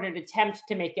half-hearted attempt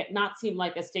to make it not seem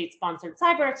like a state-sponsored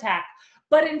cyber attack.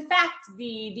 But in fact,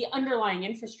 the underlying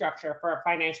infrastructure for a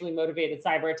financially motivated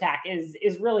cyber attack is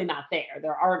really not there.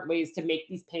 There aren't ways to make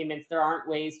these payments. There aren't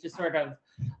ways to sort of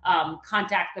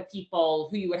contact the people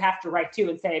who you would have to write to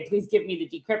and say, please give me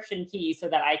the decryption key so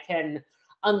that I can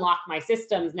unlock my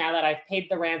systems now that I've paid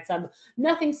the ransom.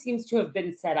 Nothing seems to have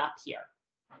been set up here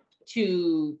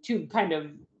to kind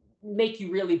of make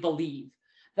you really believe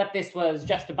that this was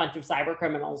just a bunch of cyber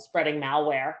criminals spreading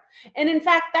malware. And in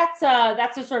fact, that's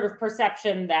a sort of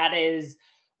perception that is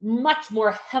much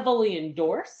more heavily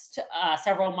endorsed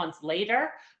several months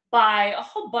later by a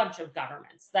whole bunch of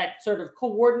governments that sort of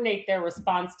coordinate their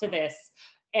response to this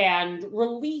and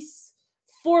release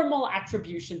formal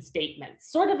attribution statements,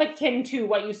 sort of akin to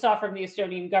what you saw from the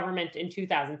Estonian government in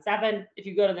 2007. If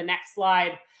you go to the next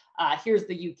slide, here's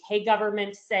the UK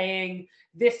government saying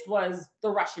this was the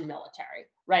Russian military,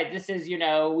 right? This is,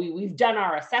 we've done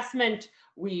our assessment.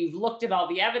 We've looked at all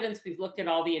the evidence. We've looked at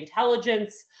all the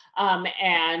intelligence.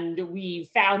 And we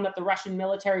found that the Russian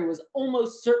military was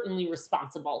almost certainly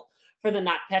responsible for the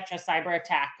NotPetya cyber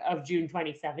attack of June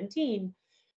 2017.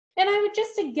 And I would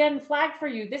just again flag for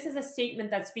you, this is a statement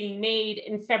that's being made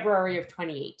in February of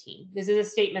 2018. This is a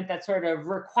statement that sort of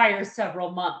requires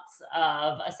several months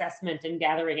of assessment and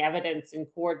gathering evidence and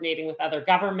coordinating with other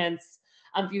governments.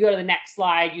 If you go to the next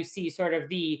slide, you see sort of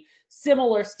the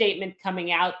similar statement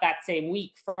coming out that same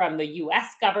week from the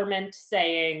US government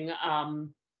saying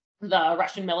the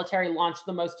Russian military launched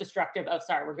the most destructive, oh,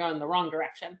 sorry, we're going the wrong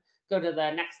direction. Go to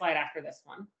the next slide after this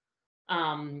one.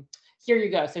 Here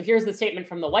you go. So here's the statement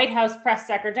from the White House press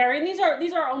secretary. And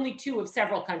these are only two of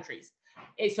several countries,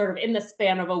 sort of in the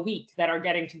span of a week, that are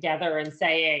getting together and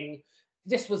saying,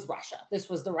 this was Russia. This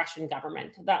was the Russian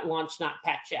government that launched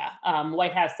NotPetya.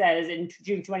 White House says in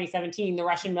June 2017, the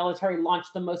Russian military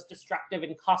launched the most destructive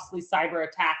and costly cyber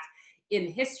attack in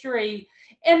history.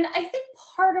 And I think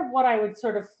part of what I would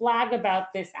sort of flag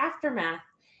about this aftermath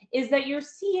is that you're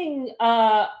seeing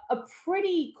a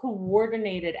pretty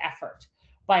coordinated effort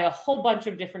by a whole bunch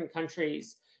of different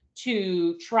countries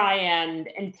to try and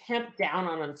tamp down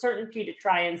on uncertainty, to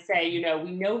try and say,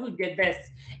 we know who did this,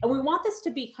 and we want this to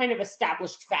be kind of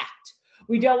established fact.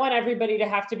 We don't want everybody to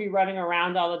have to be running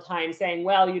around all the time saying,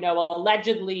 well, you know,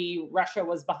 allegedly Russia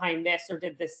was behind this or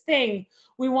did this thing.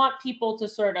 We want people to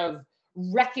sort of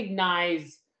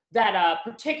recognize that a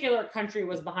particular country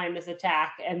was behind this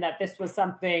attack and that this was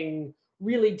something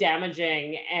really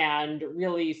damaging and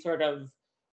really sort of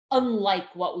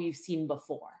unlike what we've seen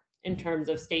before in terms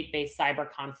of state-based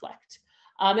cyber conflict.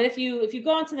 And if you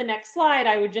go on to the next slide,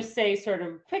 I would just say sort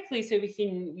of quickly so we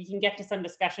can get to some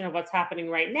discussion of what's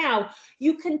happening right now.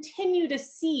 You continue to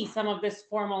see some of this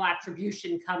formal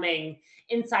attribution coming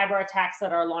in cyber attacks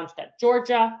that are launched at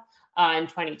Georgia in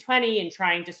 2020 and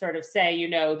trying to sort of say, you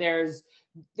know, there's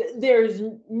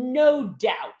no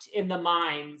doubt in the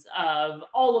minds of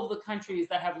all of the countries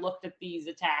that have looked at these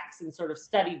attacks and sort of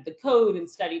studied the code and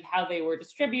studied how they were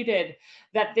distributed,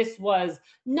 that this was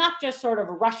not just sort of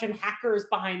Russian hackers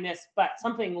behind this, but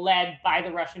something led by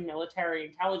the Russian military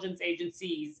intelligence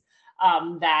agencies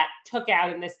that took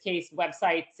out, in this case,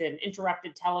 websites and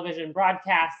interrupted television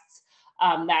broadcasts,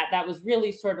 that was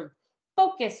really sort of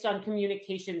focused on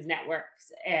communications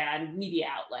networks and media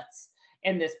outlets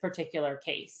in this particular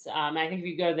case. I think if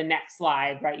you go to the next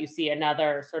slide, right, you see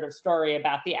another sort of story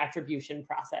about the attribution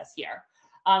process here.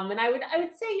 And I would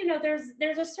say, you know,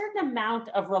 there's a certain amount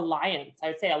of reliance, I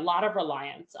would say a lot of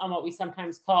reliance on what we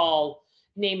sometimes call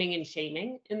naming and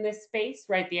shaming in this space,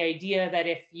 right? The idea that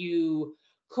if you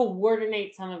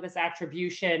coordinate some of this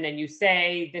attribution and you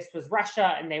say this was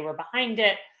Russia and they were behind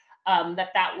it,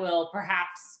 that will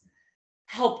perhaps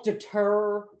help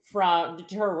deter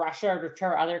Russia or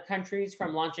deter other countries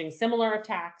from launching similar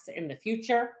attacks in the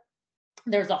future.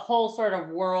 There's a whole sort of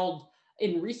world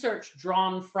in research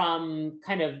drawn from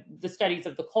kind of the studies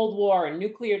of the Cold War and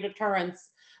nuclear deterrence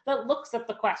that looks at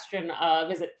the question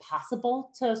of, is it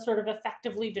possible to sort of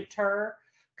effectively deter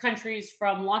countries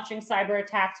from launching cyber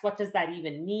attacks? What does that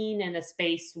even mean in a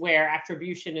space where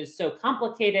attribution is so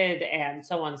complicated and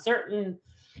so uncertain?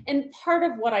 And part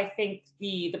of what I think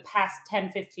the past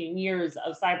 10, 15 years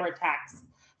of cyber attacks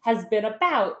has been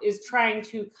about is trying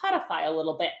to codify a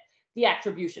little bit the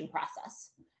attribution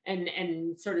process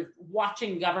and sort of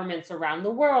watching governments around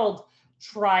the world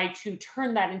try to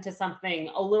turn that into something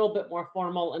a little bit more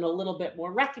formal and a little bit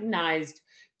more recognized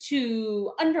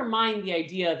to undermine the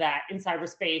idea that in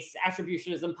cyberspace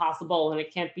attribution is impossible and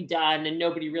it can't be done and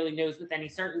nobody really knows with any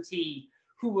certainty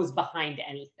who was behind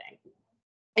anything.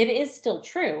 It is still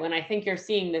true, and I think you're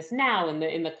seeing this now in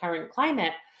the current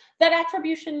climate, that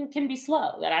attribution can be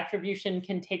slow, that attribution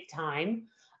can take time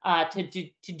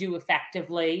to do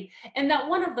effectively, and that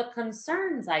one of the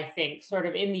concerns, I think, sort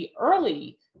of in the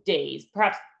early days,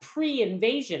 perhaps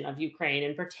pre-invasion of Ukraine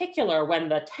in particular, when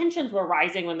the tensions were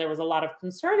rising, when there was a lot of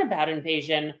concern about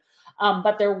invasion,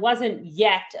 but there wasn't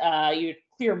yet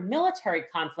clear military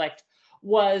conflict,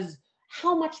 was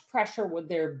how much pressure would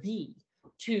there be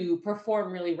to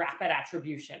perform really rapid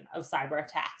attribution of cyber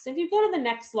attacks. If you go to the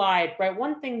next slide, right,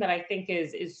 one thing that I think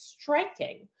is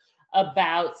striking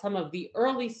about some of the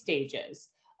early stages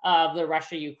of the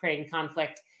Russia-Ukraine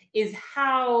conflict is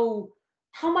how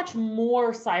much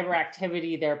more cyber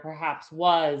activity there perhaps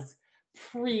was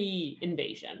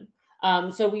pre-invasion.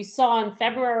 So we saw in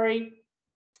February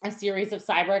a series of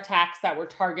cyber attacks that were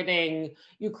targeting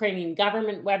Ukrainian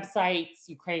government websites,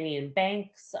 Ukrainian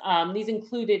banks. These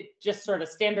included just sort of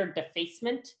standard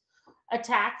defacement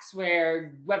attacks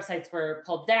where websites were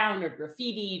pulled down or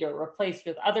graffitied or replaced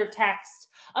with other text.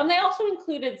 They also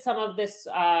included some of this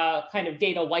kind of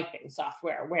data wiping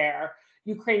software where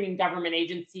Ukrainian government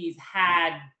agencies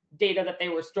had data that they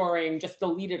were storing just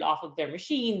deleted off of their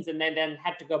machines and then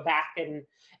had to go back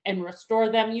and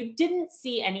restore them. You didn't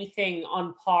see anything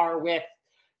on par with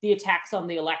the attacks on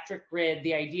the electric grid,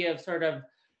 the idea of sort of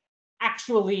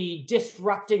actually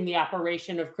disrupting the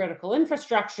operation of critical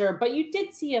infrastructure, but you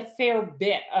did see a fair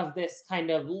bit of this kind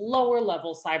of lower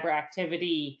level cyber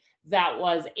activity that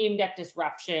was aimed at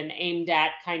disruption, aimed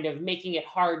at kind of making it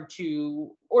hard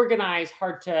to organize,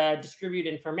 hard to distribute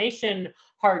information,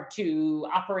 hard to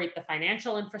operate the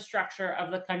financial infrastructure of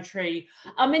the country.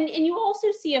 And you also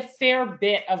see a fair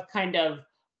bit of kind of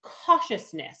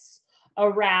cautiousness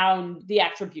around the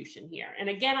attribution here. And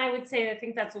again, I would say I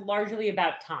think that's largely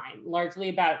about time, largely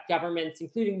about governments,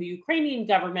 including the Ukrainian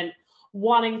government,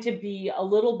 wanting to be a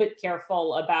little bit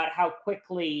careful about how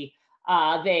quickly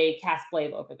they cast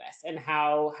blame over this and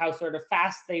how sort of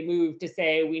fast they move to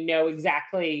say we know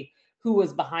exactly who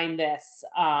was behind this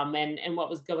and what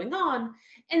was going on.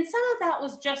 And some of that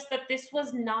was just that this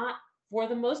was not, for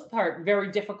the most part,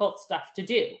 very difficult stuff to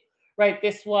do. Right,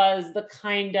 this was the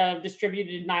kind of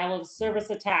distributed denial of service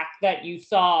attack that you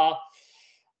saw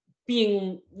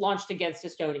being launched against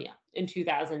Estonia in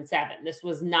 2007. This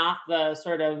was not the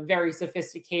sort of very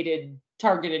sophisticated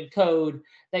targeted code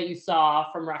that you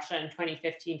saw from Russia in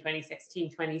 2015, 2016,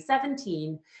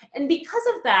 2017. And because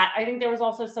of that, I think there was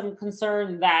also some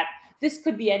concern that this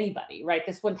could be anybody, right?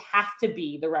 This wouldn't have to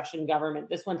be the Russian government.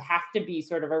 This wouldn't have to be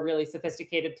sort of a really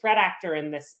sophisticated threat actor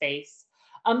in this space.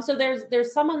 So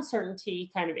there's some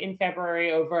uncertainty kind of in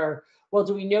February over, well,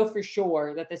 do we know for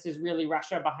sure that this is really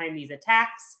Russia behind these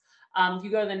attacks? If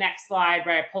you go to the next slide,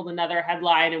 right, I pulled another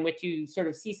headline in which you sort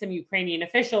of see some Ukrainian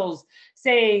officials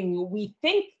saying, we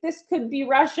think this could be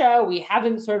Russia. We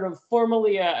haven't sort of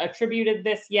formally attributed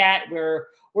this yet. We're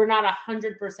not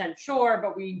 100% sure,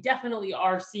 but we definitely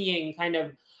are seeing kind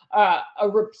of a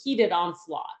repeated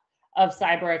onslaught of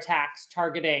cyber attacks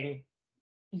targeting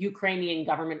Ukrainian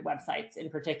government websites in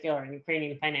particular, and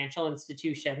Ukrainian financial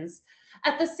institutions.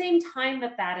 At the same time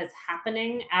that is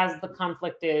happening, as the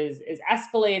conflict is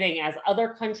escalating, as other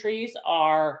countries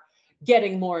are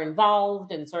getting more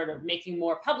involved and sort of making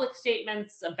more public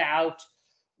statements about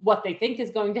what they think is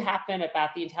going to happen,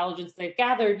 about the intelligence they've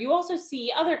gathered, you also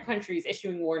see other countries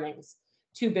issuing warnings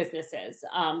to businesses.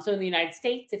 So in the United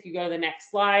States, if you go to the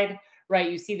next slide, right,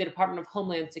 you see the Department of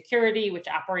Homeland Security, which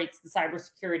operates the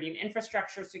Cybersecurity and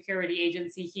Infrastructure Security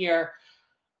Agency here,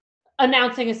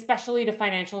 announcing, especially to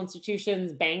financial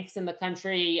institutions, banks in the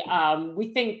country,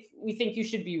 we think you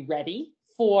should be ready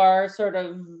for sort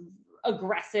of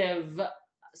aggressive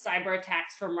cyber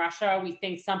attacks from Russia. We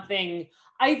think something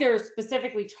either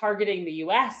specifically targeting the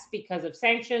US because of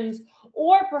sanctions,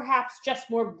 or perhaps just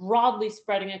more broadly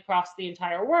spreading across the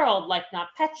entire world, like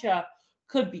NotPetya,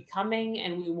 could be coming,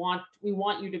 and we want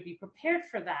you to be prepared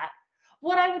for that.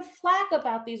 What I would flag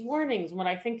about these warnings, what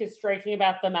I think is striking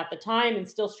about them at the time and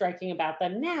still striking about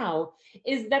them now,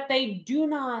 is that they do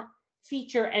not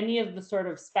feature any of the sort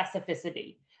of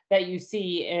specificity that you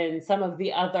see in some of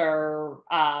the other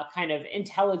kind of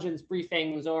intelligence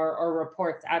briefings or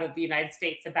reports out of the United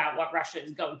States about what Russia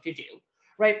is going to do,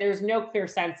 right? There's no clear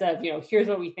sense of, here's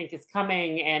what we think is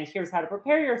coming and here's how to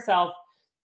prepare yourself.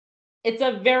 It's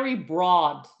a very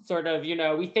broad sort of,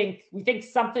 we think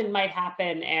something might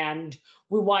happen and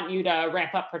we want you to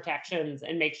ramp up protections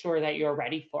and make sure that you're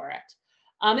ready for it.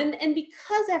 And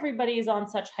because everybody is on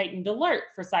such heightened alert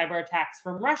for cyber attacks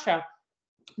from Russia,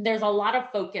 there's a lot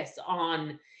of focus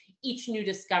on each new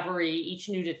discovery, each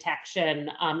new detection.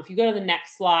 If you go to the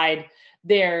next slide,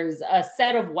 there's a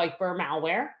set of wiper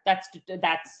malware that's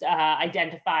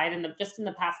identified just in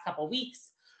the past couple weeks.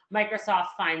 Microsoft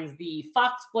finds the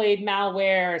Foxblade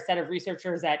malware. A set of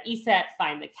researchers at ESET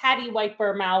find the Caddy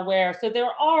wiper malware. So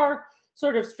there are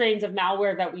sort of strains of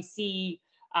malware that we see,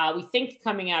 we think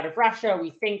coming out of Russia. We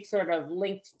think sort of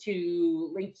linked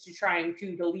to trying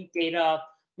to delete data,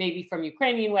 maybe from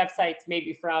Ukrainian websites,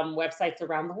 maybe from websites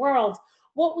around the world.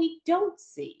 What we don't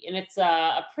see, and it's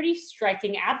a pretty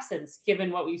striking absence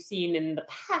given what we've seen in the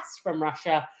past from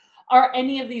Russia, are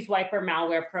any of these wiper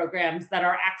malware programs that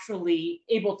are actually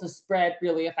able to spread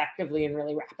really effectively and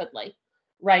really rapidly,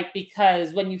 right?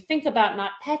 Because when you think about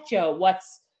NotPetya,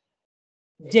 what's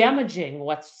damaging,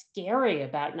 what's scary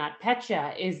about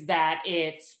NotPetya is that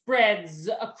it spreads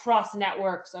across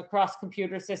networks, across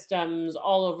computer systems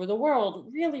all over the world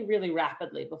really, really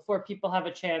rapidly before people have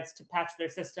a chance to patch their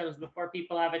systems, before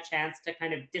people have a chance to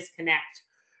kind of disconnect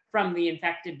from the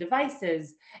infected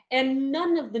devices. And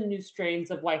none of the new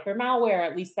strains of wiper malware,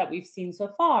 at least that we've seen so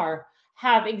far,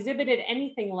 have exhibited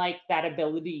anything like that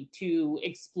ability to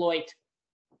exploit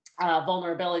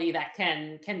vulnerability that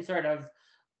can sort of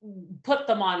put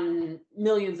them on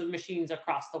millions of machines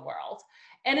across the world.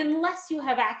 And unless you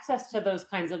have access to those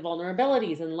kinds of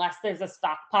vulnerabilities, unless there's a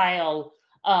stockpile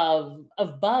of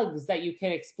bugs that you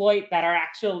can exploit that are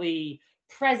actually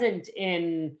present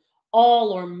in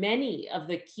all or many of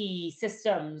the key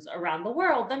systems around the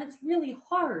world, then it's really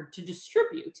hard to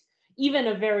distribute even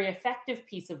a very effective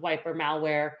piece of wiper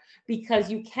malware, because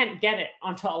you can't get it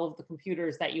onto all of the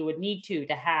computers that you would need to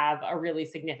have a really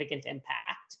significant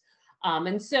impact.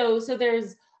 And so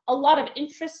there's a lot of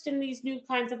interest in these new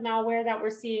kinds of malware that we're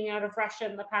seeing out of Russia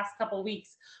in the past couple of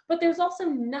weeks, but there's also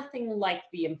nothing like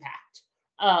the impact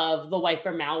of the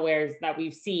wiper malwares that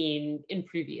we've seen in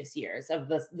previous years, of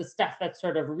the stuff that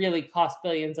sort of really cost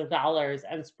billions of dollars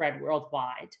and spread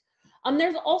worldwide.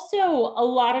 There's also a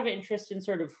lot of interest in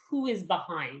sort of who is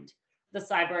behind the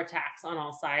cyber attacks on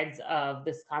all sides of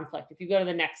this conflict. If you go to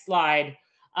the next slide,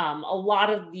 a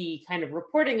lot of the kind of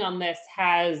reporting on this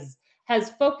has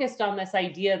focused on this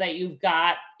idea that you've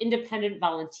got independent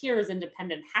volunteers,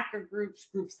 independent hacker groups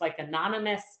like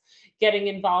Anonymous getting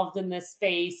involved in this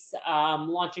space,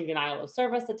 launching denial of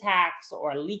service attacks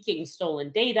or leaking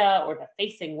stolen data or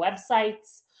defacing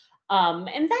websites.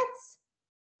 And that's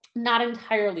not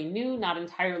entirely new, not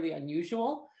entirely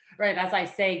unusual, right? As I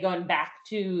say, going back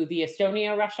to the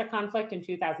Estonia-Russia conflict in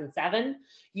 2007,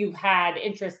 you've had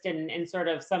interest in sort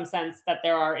of some sense that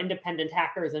there are independent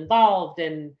hackers involved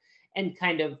and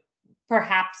kind of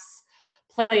perhaps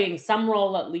playing some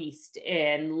role at least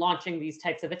in launching these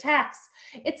types of attacks.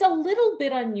 It's a little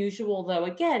bit unusual though,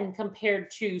 again,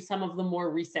 compared to some of the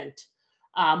more recent,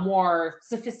 more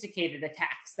sophisticated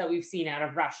attacks that we've seen out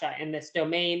of Russia in this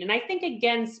domain. And I think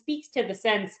again speaks to the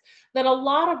sense that a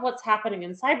lot of what's happening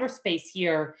in cyberspace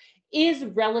here is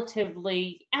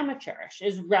relatively amateurish,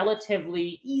 is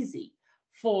relatively easy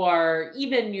for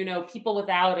even, people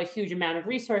without a huge amount of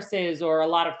resources or a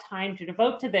lot of time to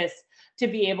devote to this to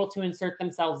be able to insert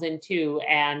themselves into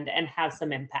and have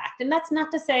some impact. And that's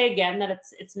not to say, again, that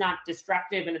it's not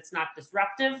destructive and it's not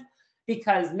disruptive,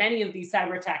 because many of these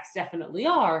cyber attacks definitely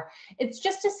are. It's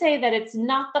just to say that it's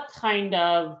not the kind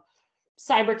of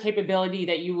cyber capability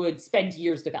that you would spend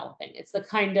years developing. It's the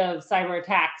kind of cyber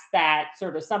attacks that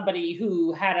sort of somebody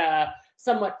who had a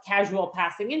somewhat casual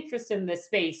passing interest in this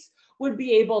space would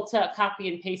be able to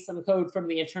copy and paste some code from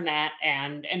the internet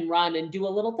and run and do a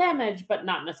little damage, but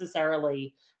not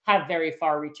necessarily have very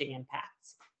far-reaching impacts.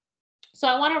 So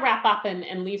I want to wrap up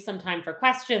and leave some time for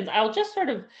questions. I'll just sort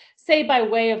of say by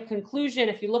way of conclusion,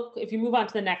 if you move on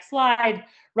to the next slide,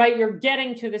 right, you're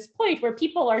getting to this point where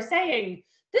people are saying,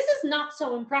 this is not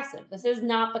so impressive. This is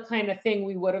not the kind of thing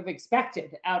we would have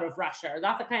expected out of Russia, or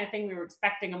not the kind of thing we were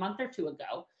expecting a month or two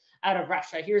ago out of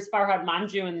Russia. Here's Farhad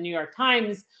Manjoo in the New York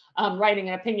Times writing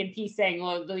an opinion piece saying,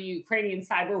 well, the Ukrainian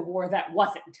cyber war, that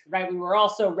wasn't, right? We were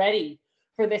also ready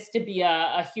for this to be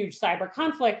a huge cyber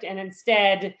conflict, and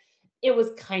instead it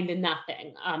was kind of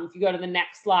nothing. If you go to the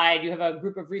next slide, you have a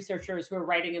group of researchers who are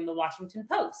writing in the Washington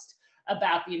Post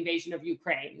about the invasion of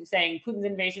Ukraine, saying Putin's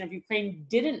invasion of Ukraine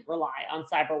didn't rely on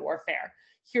cyber warfare.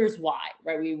 Here's why,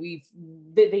 right?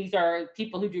 These are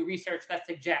people who do research that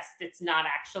suggests it's not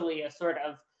actually a sort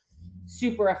of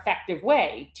super effective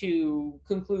way to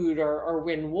conclude or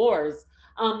win wars.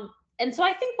 And so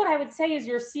I think what I would say is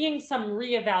you're seeing some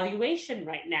reevaluation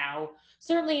right now,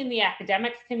 certainly in the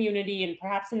academic community and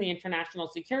perhaps in the international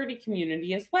security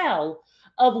community as well,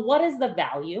 of what is the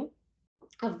value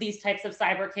of these types of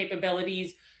cyber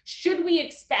capabilities. Should we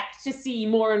expect to see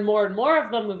more and more and more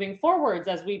of them moving forwards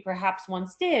as we perhaps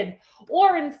once did?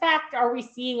 Or in fact, are we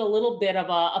seeing a little bit of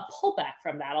a pullback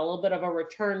from that, a little bit of a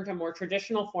return to more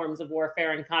traditional forms of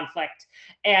warfare and conflict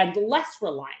and less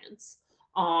reliance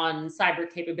on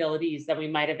cyber capabilities than we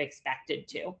might have expected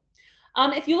to?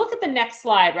 If you look at the next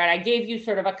slide, right, I gave you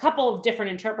sort of a couple of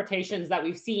different interpretations that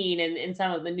we've seen in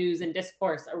some of the news and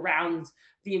discourse around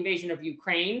the invasion of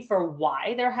Ukraine for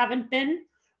why there haven't been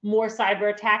more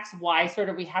cyber attacks, why sort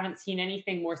of we haven't seen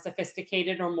anything more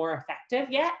sophisticated or more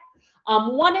effective yet.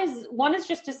 One is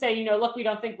just to say, look, we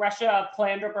don't think Russia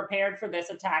planned or prepared for this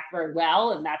attack very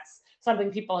well, and that's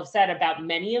something people have said about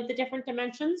many of the different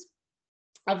dimensions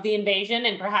of the invasion,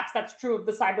 and perhaps that's true of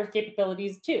the cyber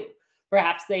capabilities too.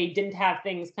 Perhaps they didn't have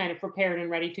things kind of prepared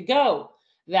and ready to go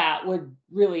that would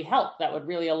really help, that would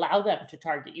really allow them to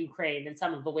target Ukraine in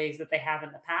some of the ways that they have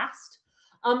in the past.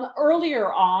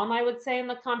 Earlier on, I would say in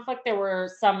the conflict, there were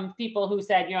some people who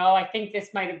said, I think this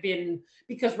might have been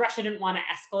because Russia didn't want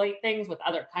to escalate things with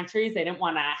other countries. They didn't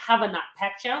want to have a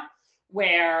NotPetya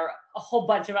where a whole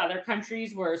bunch of other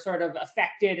countries were sort of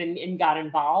affected and got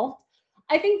involved.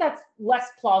 I think that's less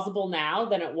plausible now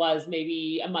than it was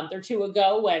maybe a month or two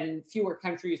ago when fewer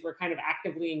countries were kind of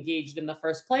actively engaged in the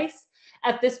first place.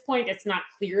 At this point, it's not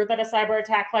clear that a cyber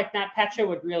attack like NotPetya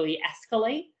would really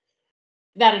escalate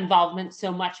that involvement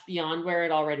so much beyond where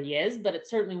it already is, but it's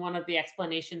certainly one of the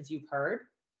explanations you've heard.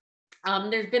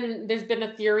 There's been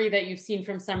a theory that you've seen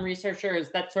from some researchers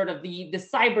that sort of the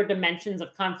cyber dimensions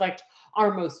of conflict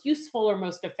are most useful or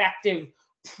most effective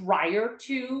prior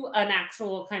to an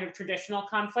actual kind of traditional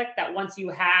conflict, that once you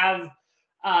have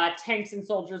tanks and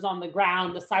soldiers on the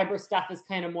ground, the cyber stuff is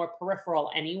kind of more peripheral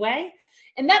anyway.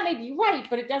 And that may be right,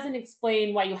 but it doesn't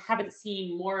explain why you haven't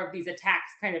seen more of these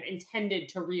attacks kind of intended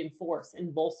to reinforce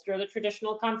and bolster the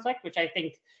traditional conflict, which I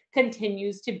think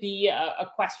continues to be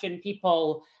a question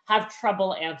people have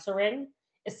trouble answering,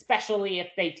 especially if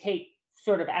they take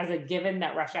sort of as a given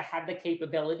that Russia had the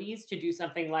capabilities to do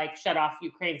something like shut off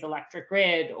Ukraine's electric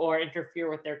grid or interfere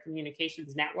with their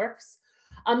communications networks.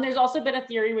 There's also been a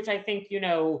theory, which I think,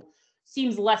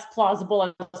 seems less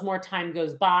plausible as more time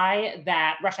goes by,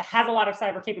 that Russia has a lot of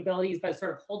cyber capabilities, but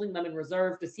sort of holding them in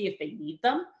reserve to see if they need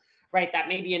them, right? That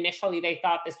maybe initially they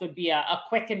thought this would be a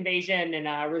quick invasion and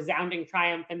a resounding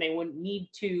triumph, and they wouldn't need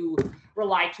to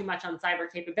rely too much on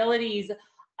cyber capabilities.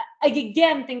 I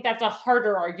again think that's a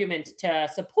harder argument to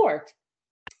support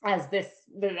as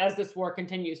this war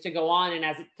continues to go on, and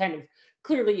as it kind of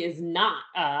clearly is not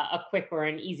a quick or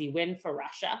an easy win for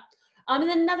Russia. And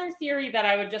another theory that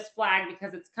I would just flag,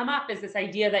 because it's come up, is this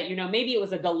idea that, you know, maybe it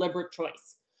was a deliberate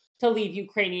choice to leave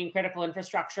Ukrainian critical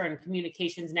infrastructure and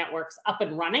communications networks up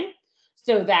and running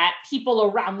so that people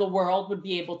around the world would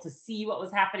be able to see what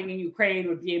was happening in Ukraine,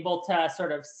 would be able to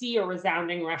sort of see a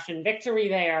resounding Russian victory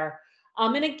there.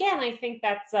 And again, I think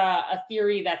that's a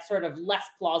theory that's sort of less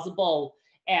plausible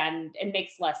and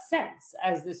makes less sense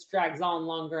as this drags on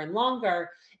longer and longer,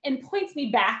 and points me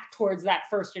back towards that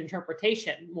first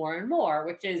interpretation more and more,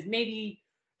 which is maybe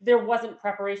there wasn't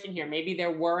preparation here. Maybe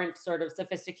there weren't sort of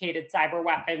sophisticated cyber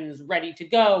weapons ready to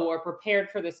go or prepared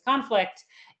for this conflict,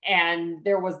 and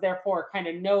there was therefore kind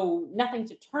of nothing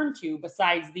to turn to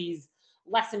besides these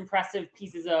less impressive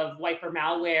pieces of wiper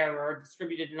malware or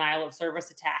distributed denial of service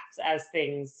attacks as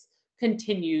things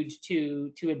continued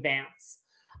to advance.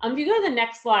 If you go to the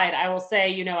next slide, I will say,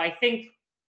 you know, I think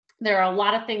there are a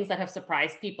lot of things that have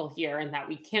surprised people here and that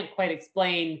we can't quite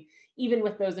explain, even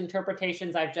with those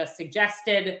interpretations I've just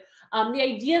suggested. The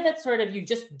idea that sort of you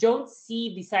just don't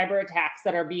see the cyber attacks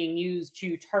that are being used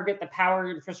to target the power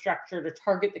infrastructure, to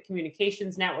target the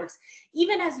communications networks,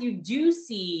 even as you do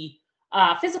see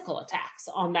physical attacks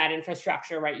on that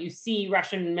infrastructure, right? You see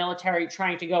Russian military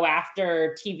trying to go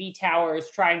after TV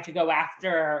towers, trying to go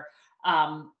after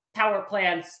power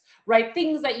plants, right?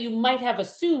 Things that you might have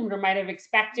assumed or might have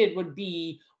expected would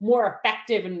be more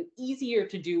effective and easier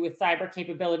to do with cyber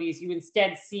capabilities, you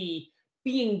instead see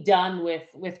being done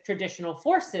with traditional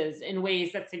forces in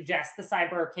ways that suggest the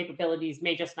cyber capabilities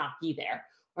may just not be there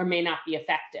or may not be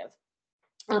effective.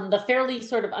 The fairly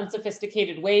sort of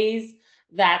unsophisticated ways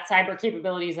that cyber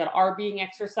capabilities that are being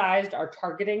exercised are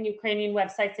targeting Ukrainian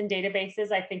websites and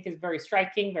databases, I think is very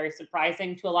striking, very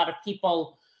surprising to a lot of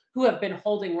people who have been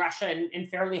holding Russia in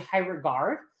fairly high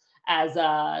regard as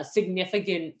a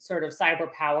significant sort of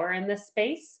cyber power in this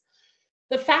space.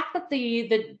 The fact that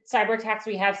the cyber attacks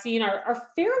we have seen are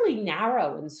fairly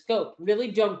narrow in scope, really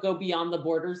don't go beyond the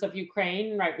borders of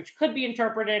Ukraine, right, which could be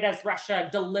interpreted as Russia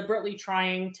deliberately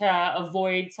trying to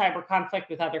avoid cyber conflict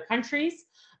with other countries,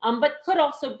 but could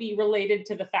also be related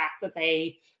to the fact that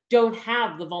they don't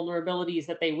have the vulnerabilities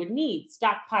that they would need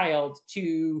stockpiled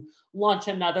to launch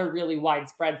another really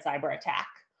widespread cyber attack,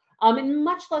 and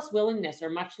much less willingness or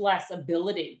much less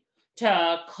ability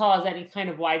to cause any kind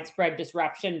of widespread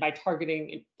disruption by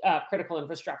targeting critical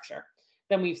infrastructure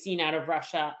than we've seen out of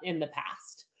Russia in the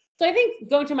past. So I think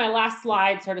going to my last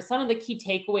slide, sort of some of the key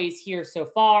takeaways here so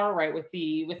far, right, with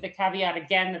the caveat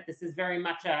again that this is very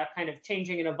much a kind of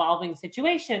changing and evolving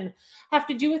situation, have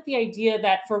to do with the idea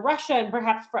that for Russia and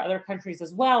perhaps for other countries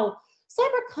as well,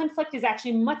 cyber conflict is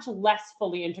actually much less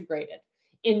fully integrated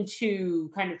into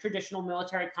kind of traditional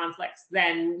military conflicts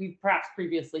than we perhaps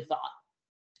previously thought.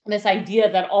 This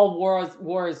idea that all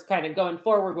wars kind of going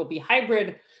forward will be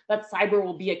hybrid, that cyber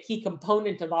will be a key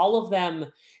component of all of them,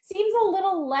 seems a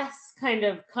little less kind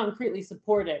of concretely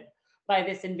supported by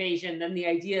this invasion than the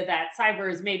idea that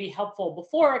cyber is maybe helpful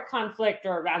before a conflict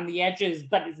or around the edges,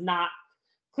 but is not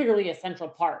clearly a central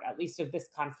part, at least of this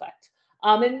conflict.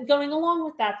 And going along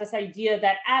with that, this idea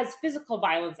that as physical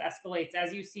violence escalates,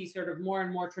 as you see sort of more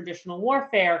and more traditional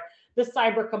warfare, the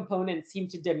cyber components seem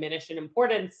to diminish in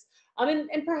importance,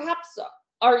 and perhaps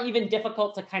are even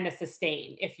difficult to kind of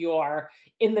sustain if you're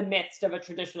in the midst of a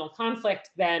traditional conflict.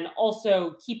 Then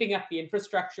also keeping up the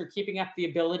infrastructure, keeping up the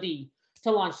ability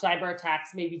to launch cyber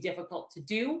attacks may be difficult to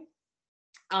do.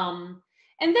 And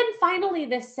then finally,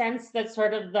 this sense that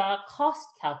sort of the cost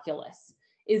calculus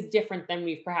is different than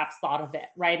we've perhaps thought of it,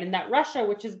 right? And that Russia,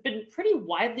 which has been pretty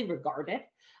widely regarded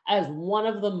as one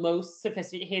of the most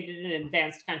sophisticated and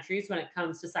advanced countries when it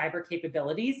comes to cyber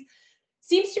capabilities,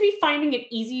 seems to be finding it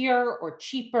easier or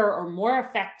cheaper or more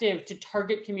effective to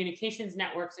target communications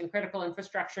networks and critical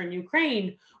infrastructure in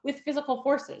Ukraine with physical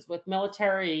forces, with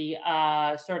military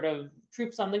sort of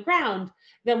troops on the ground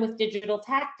than with digital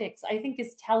tactics, I think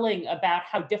is telling about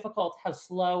how difficult, how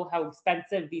slow, how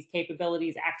expensive these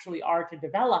capabilities actually are to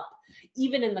develop,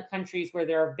 even in the countries where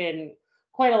there have been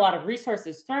quite a lot of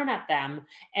resources thrown at them,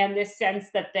 and this sense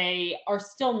that they are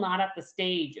still not at the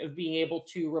stage of being able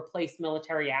to replace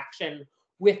military action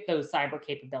with those cyber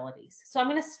capabilities. So I'm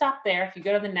going to stop there. If you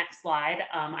go to the next slide,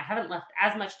 I haven't left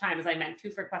as much time as I meant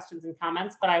to for questions and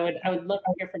comments, but I would love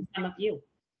to hear from some of you.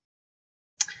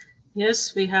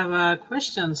 Yes, we have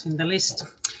questions in the list.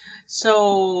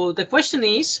 So the question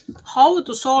is how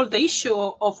to solve the issue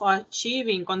of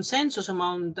achieving consensus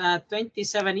among the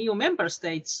 27 EU member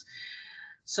states.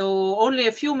 So only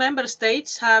a few member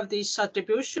states have this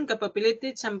attribution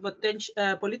capabilities and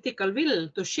political will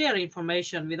to share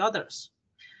information with others.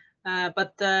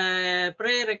 But the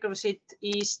prerequisite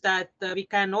is that we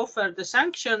can offer the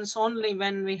sanctions only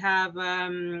when we have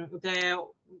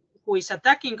who is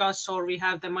attacking us or we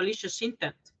have the malicious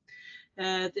intent.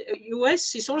 The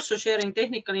US is also sharing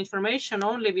technical information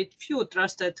only with few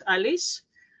trusted allies.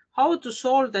 How to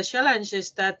solve the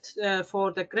challenges that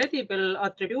for the credible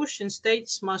attribution,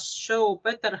 states must show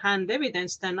better hand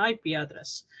evidence than IP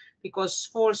address, because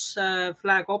false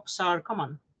flag ops are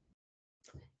common.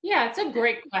 Yeah, it's a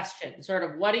great question. Sort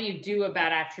of, what do you do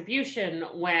about attribution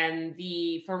when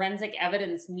the forensic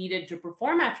evidence needed to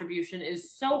perform attribution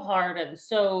is so hard and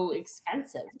so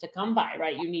expensive to come by,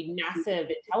 right? You need massive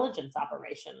intelligence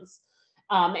operations.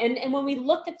 And when we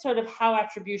look at sort of how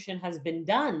attribution has been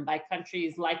done by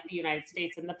countries like the United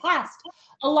States in the past,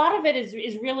 a lot of it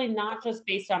is really not just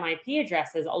based on IP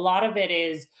addresses. A lot of it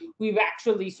is we've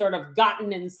actually sort of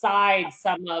gotten inside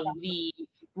some of the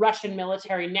Russian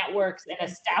military networks and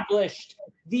established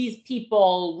these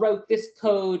people wrote this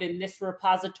code in this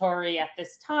repository at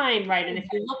this time, right? And if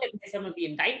you look at some of the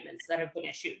indictments that have been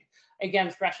issued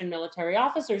against Russian military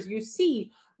officers, you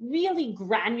see really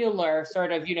granular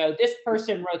sort of, this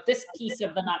person wrote this piece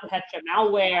of the NotPetya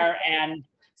malware and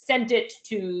sent it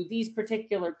to these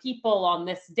particular people on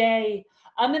this day.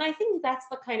 And I think that's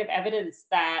the kind of evidence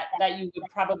that you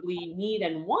would probably need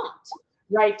and want,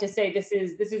 right, to say this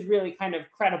is really kind of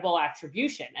credible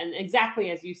attribution. And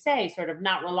exactly as you say, sort of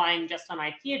not relying just on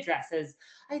IP addresses.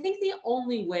 I think the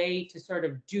only way to sort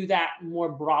of do that more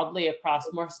broadly across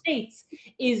more states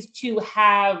is to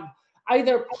have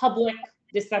either public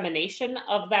dissemination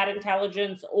of that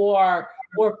intelligence or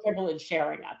privileged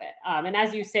sharing of it. And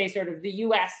as you say, sort of the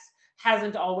US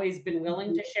hasn't always been willing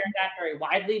to share that very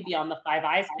widely beyond the Five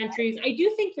Eyes countries. I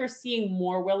do think you're seeing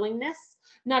more willingness,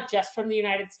 not just from the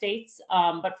United States,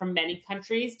 but from many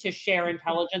countries to share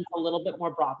intelligence a little bit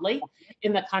more broadly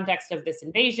in the context of this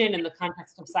invasion, in the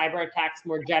context of cyber attacks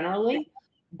more generally.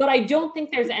 But I don't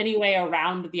think there's any way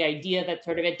around the idea that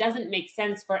sort of it doesn't make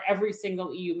sense for every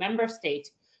single EU member state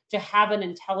to have an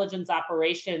intelligence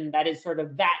operation that is sort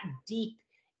of that deep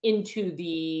into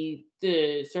the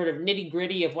sort of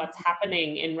nitty-gritty of what's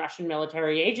happening in Russian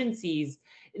military agencies.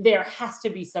 There has to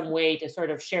be some way to sort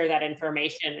of share that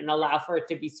information and allow for it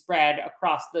to be spread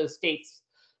across those states,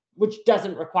 which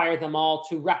doesn't require them all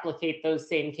to replicate those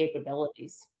same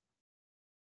capabilities.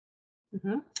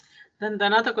 Mm-hmm. Then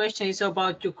another question is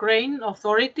about Ukraine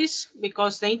authorities,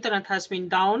 because the internet has been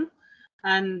down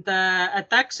and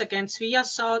attacks against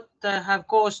Viasat have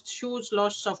caused huge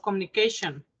loss of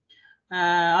communication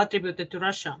attributed to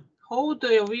Russia. How do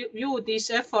you view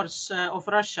these efforts of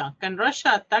Russia? Can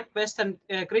Russia attack Western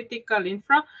critical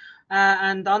infra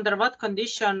and under what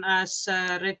condition as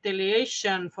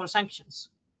retaliation for sanctions?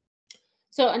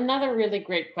 So another really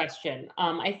great question.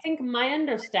 I think my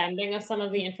understanding of some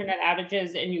of the internet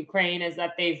outages in Ukraine is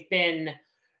that they've been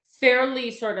fairly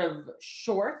sort of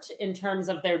short in terms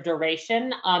of their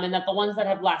duration, and that the ones that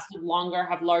have lasted longer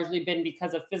have largely been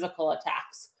because of physical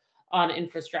attacks on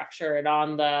infrastructure and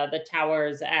on the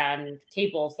towers and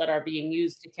cables that are being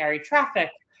used to carry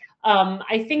traffic.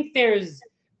 I think there's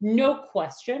no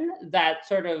question that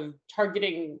sort of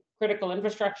targeting critical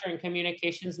infrastructure and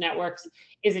communications networks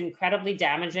is incredibly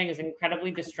damaging, is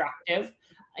incredibly destructive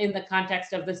in the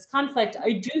context of this conflict.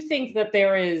 I do think that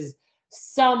there is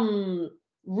some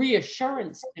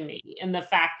reassurance to me in the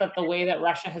fact that the way that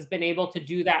Russia has been able to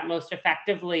do that most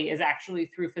effectively is actually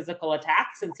through physical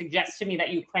attacks, and suggests to me that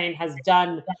Ukraine has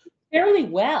done fairly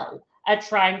well at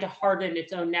trying to harden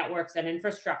its own networks and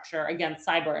infrastructure against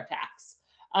cyber attacks.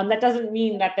 That doesn't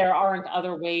mean that there aren't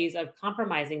other ways of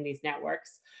compromising these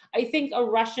networks. I think a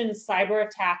Russian cyber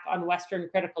attack on Western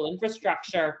critical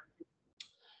infrastructure,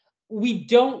 we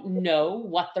don't know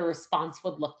what the response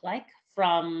would look like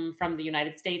from the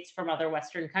United States, from other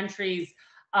Western countries,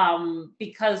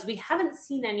 because we haven't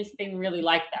seen anything really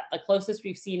like that. The closest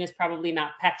we've seen is probably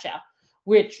NotPetya,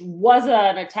 which was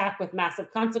an attack with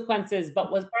massive consequences,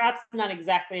 but was perhaps not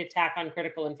exactly an attack on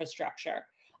critical infrastructure.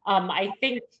 I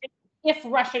think if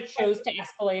Russia chose to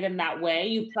escalate in that way,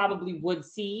 you probably would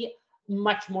see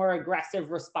much more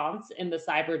aggressive response in the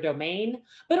cyber domain.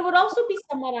 But it would also be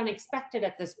somewhat unexpected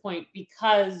at this point,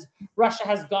 because Russia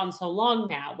has gone so long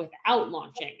now without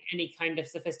launching any kind of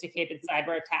sophisticated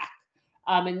cyber attack.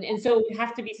 And so it would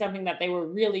have to be something that they were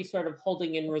really sort of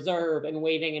holding in reserve and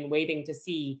waiting to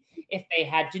see if they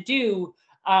had to do.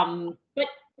 But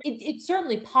it's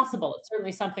certainly possible. It's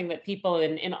certainly something that people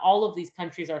in all of these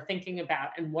countries are thinking about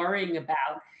and worrying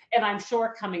about. and I'm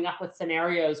sure coming up with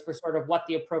scenarios for sort of what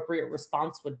the appropriate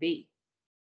response would be.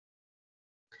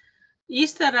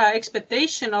 Is there an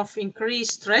expectation of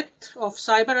increased threat of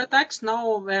cyber attacks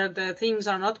now where the things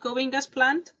are not going as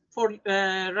planned for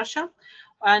Russia,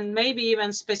 and maybe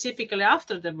even specifically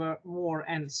after the war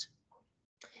ends?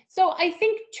 So I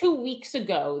think 2 weeks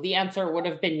ago, the answer would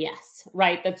have been yes,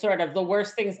 right? That sort of the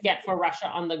worse things get for Russia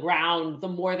on the ground, the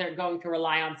more they're going to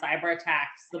rely on cyber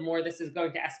attacks, the more this is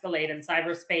going to escalate in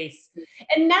cyberspace.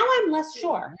 And now I'm less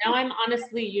sure. Now I'm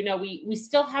honestly, we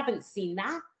still haven't seen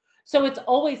that. So it's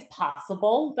always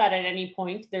possible that at any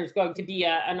point there's going to be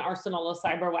an arsenal of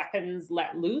cyber weapons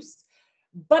let loose.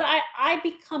 But I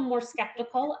become more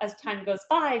skeptical as time goes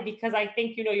by, because I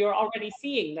think, you're already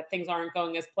seeing that things aren't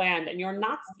going as planned, and you're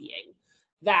not seeing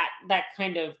that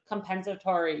kind of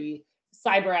compensatory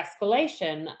cyber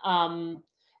escalation.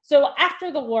 So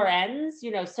after the war ends,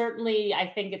 certainly I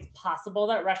think it's possible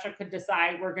that Russia could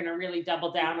decide we're going to really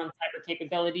double down on cyber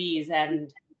capabilities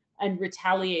and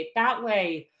retaliate that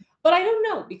way. But I don't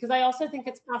know, because I also think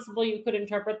it's possible you could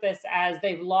interpret this as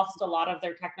they've lost a lot of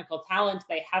their technical talent.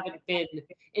 They haven't been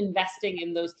investing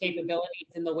in those capabilities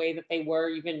in the way that they were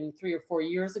even 3 or 4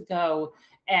 years ago.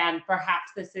 And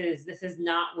perhaps this is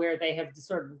not where they have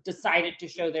sort of decided to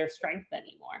show their strength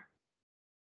anymore.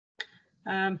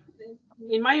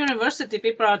 In my university,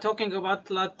 people are talking a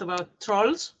lot about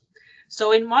trolls.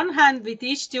 So in one hand, we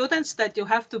teach students that you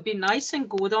have to be nice and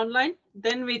good online.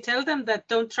 Then we tell them that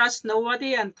don't trust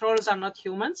nobody and trolls are not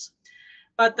humans.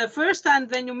 But the first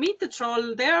hand, when you meet the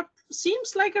troll, they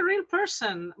seems like a real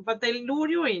person, but they lure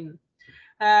you in.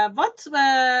 What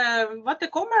the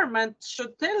government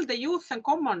should tell the youth and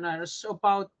commoners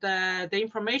about the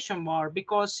information war,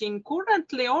 because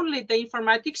currently only the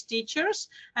informatics teachers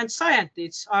and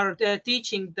scientists are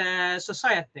teaching the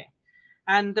society.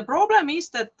 And the problem is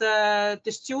that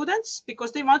the students,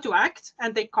 because they want to act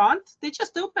and they can't, they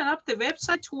just open up the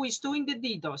website who is doing the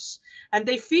DDoS, and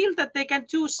they feel that they can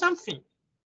do something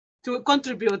to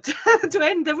contribute to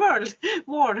end the world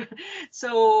war.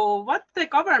 So what the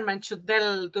government should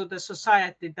tell to the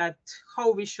society that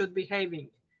how we should be behaving,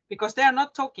 because they are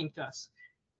not talking to us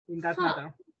in that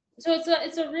matter. So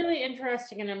it's a really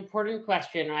interesting and important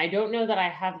question. I don't know that I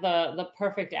have the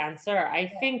perfect answer.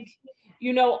 I think,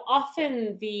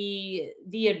 often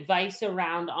the advice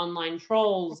around online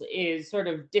trolls is sort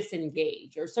of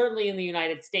disengage, or certainly in the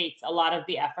United States, a lot of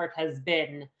the effort has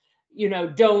been,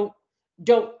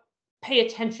 don't pay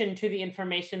attention to the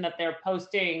information that they're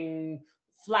posting,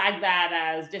 flag that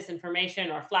as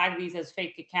disinformation or flag these as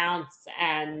fake accounts,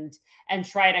 and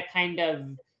try to kind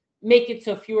of make it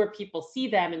so fewer people see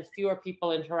them and fewer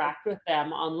people interact with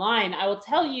them online. I will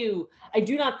tell you, I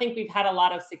do not think we've had a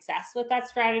lot of success with that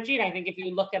strategy. And I think if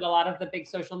you look at a lot of the big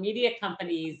social media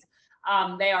companies,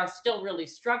 they are still really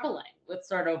struggling with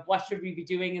sort of what should we be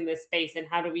doing in this space and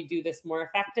how do we do this more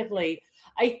effectively.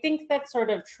 I think that sort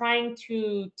of trying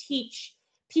to teach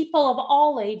people of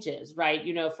all ages, right,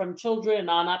 from children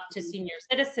on up to senior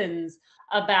citizens,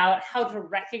 about how to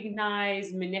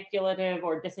recognize manipulative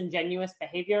or disingenuous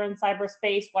behavior in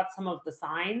cyberspace, what some of the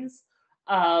signs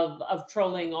of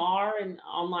trolling are in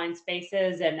online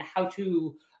spaces, and how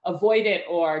to avoid it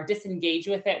or disengage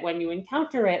with it when you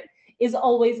encounter it, is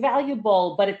always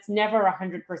valuable, but it's never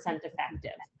 100%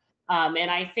 effective. And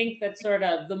I think that sort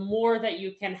of the more that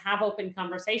you can have open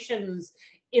conversations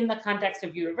in the context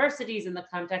of universities, in the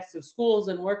context of schools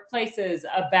and workplaces,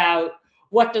 about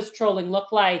what does trolling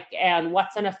look like and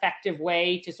what's an effective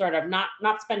way to sort of not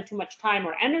spend too much time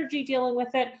or energy dealing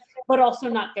with it, but also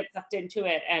not get sucked into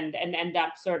it and end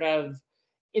up sort of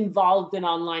involved in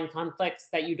online conflicts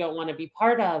that you don't want to be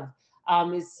part of,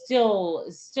 is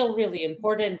still really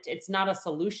important. It's not a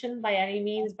solution by any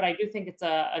means, but I do think it's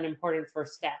an important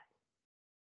first step.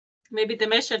 Maybe the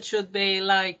message should be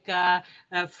like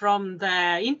from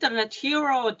the internet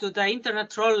hero to the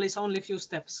internet troll is only a few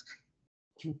steps.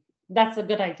 That's a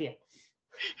good idea.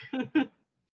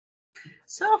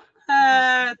 So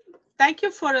thank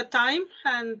you for the time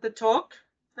and the talk.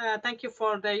 Thank you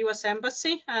for the US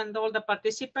Embassy and all the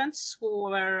participants who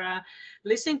were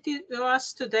listening to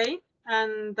us today.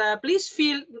 And please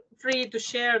feel free to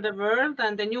share the word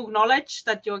and the new knowledge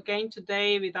that you gained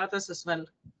today with others as well.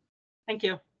 Thank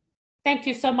you. Thank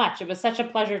you so much. It was such a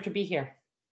pleasure to be here.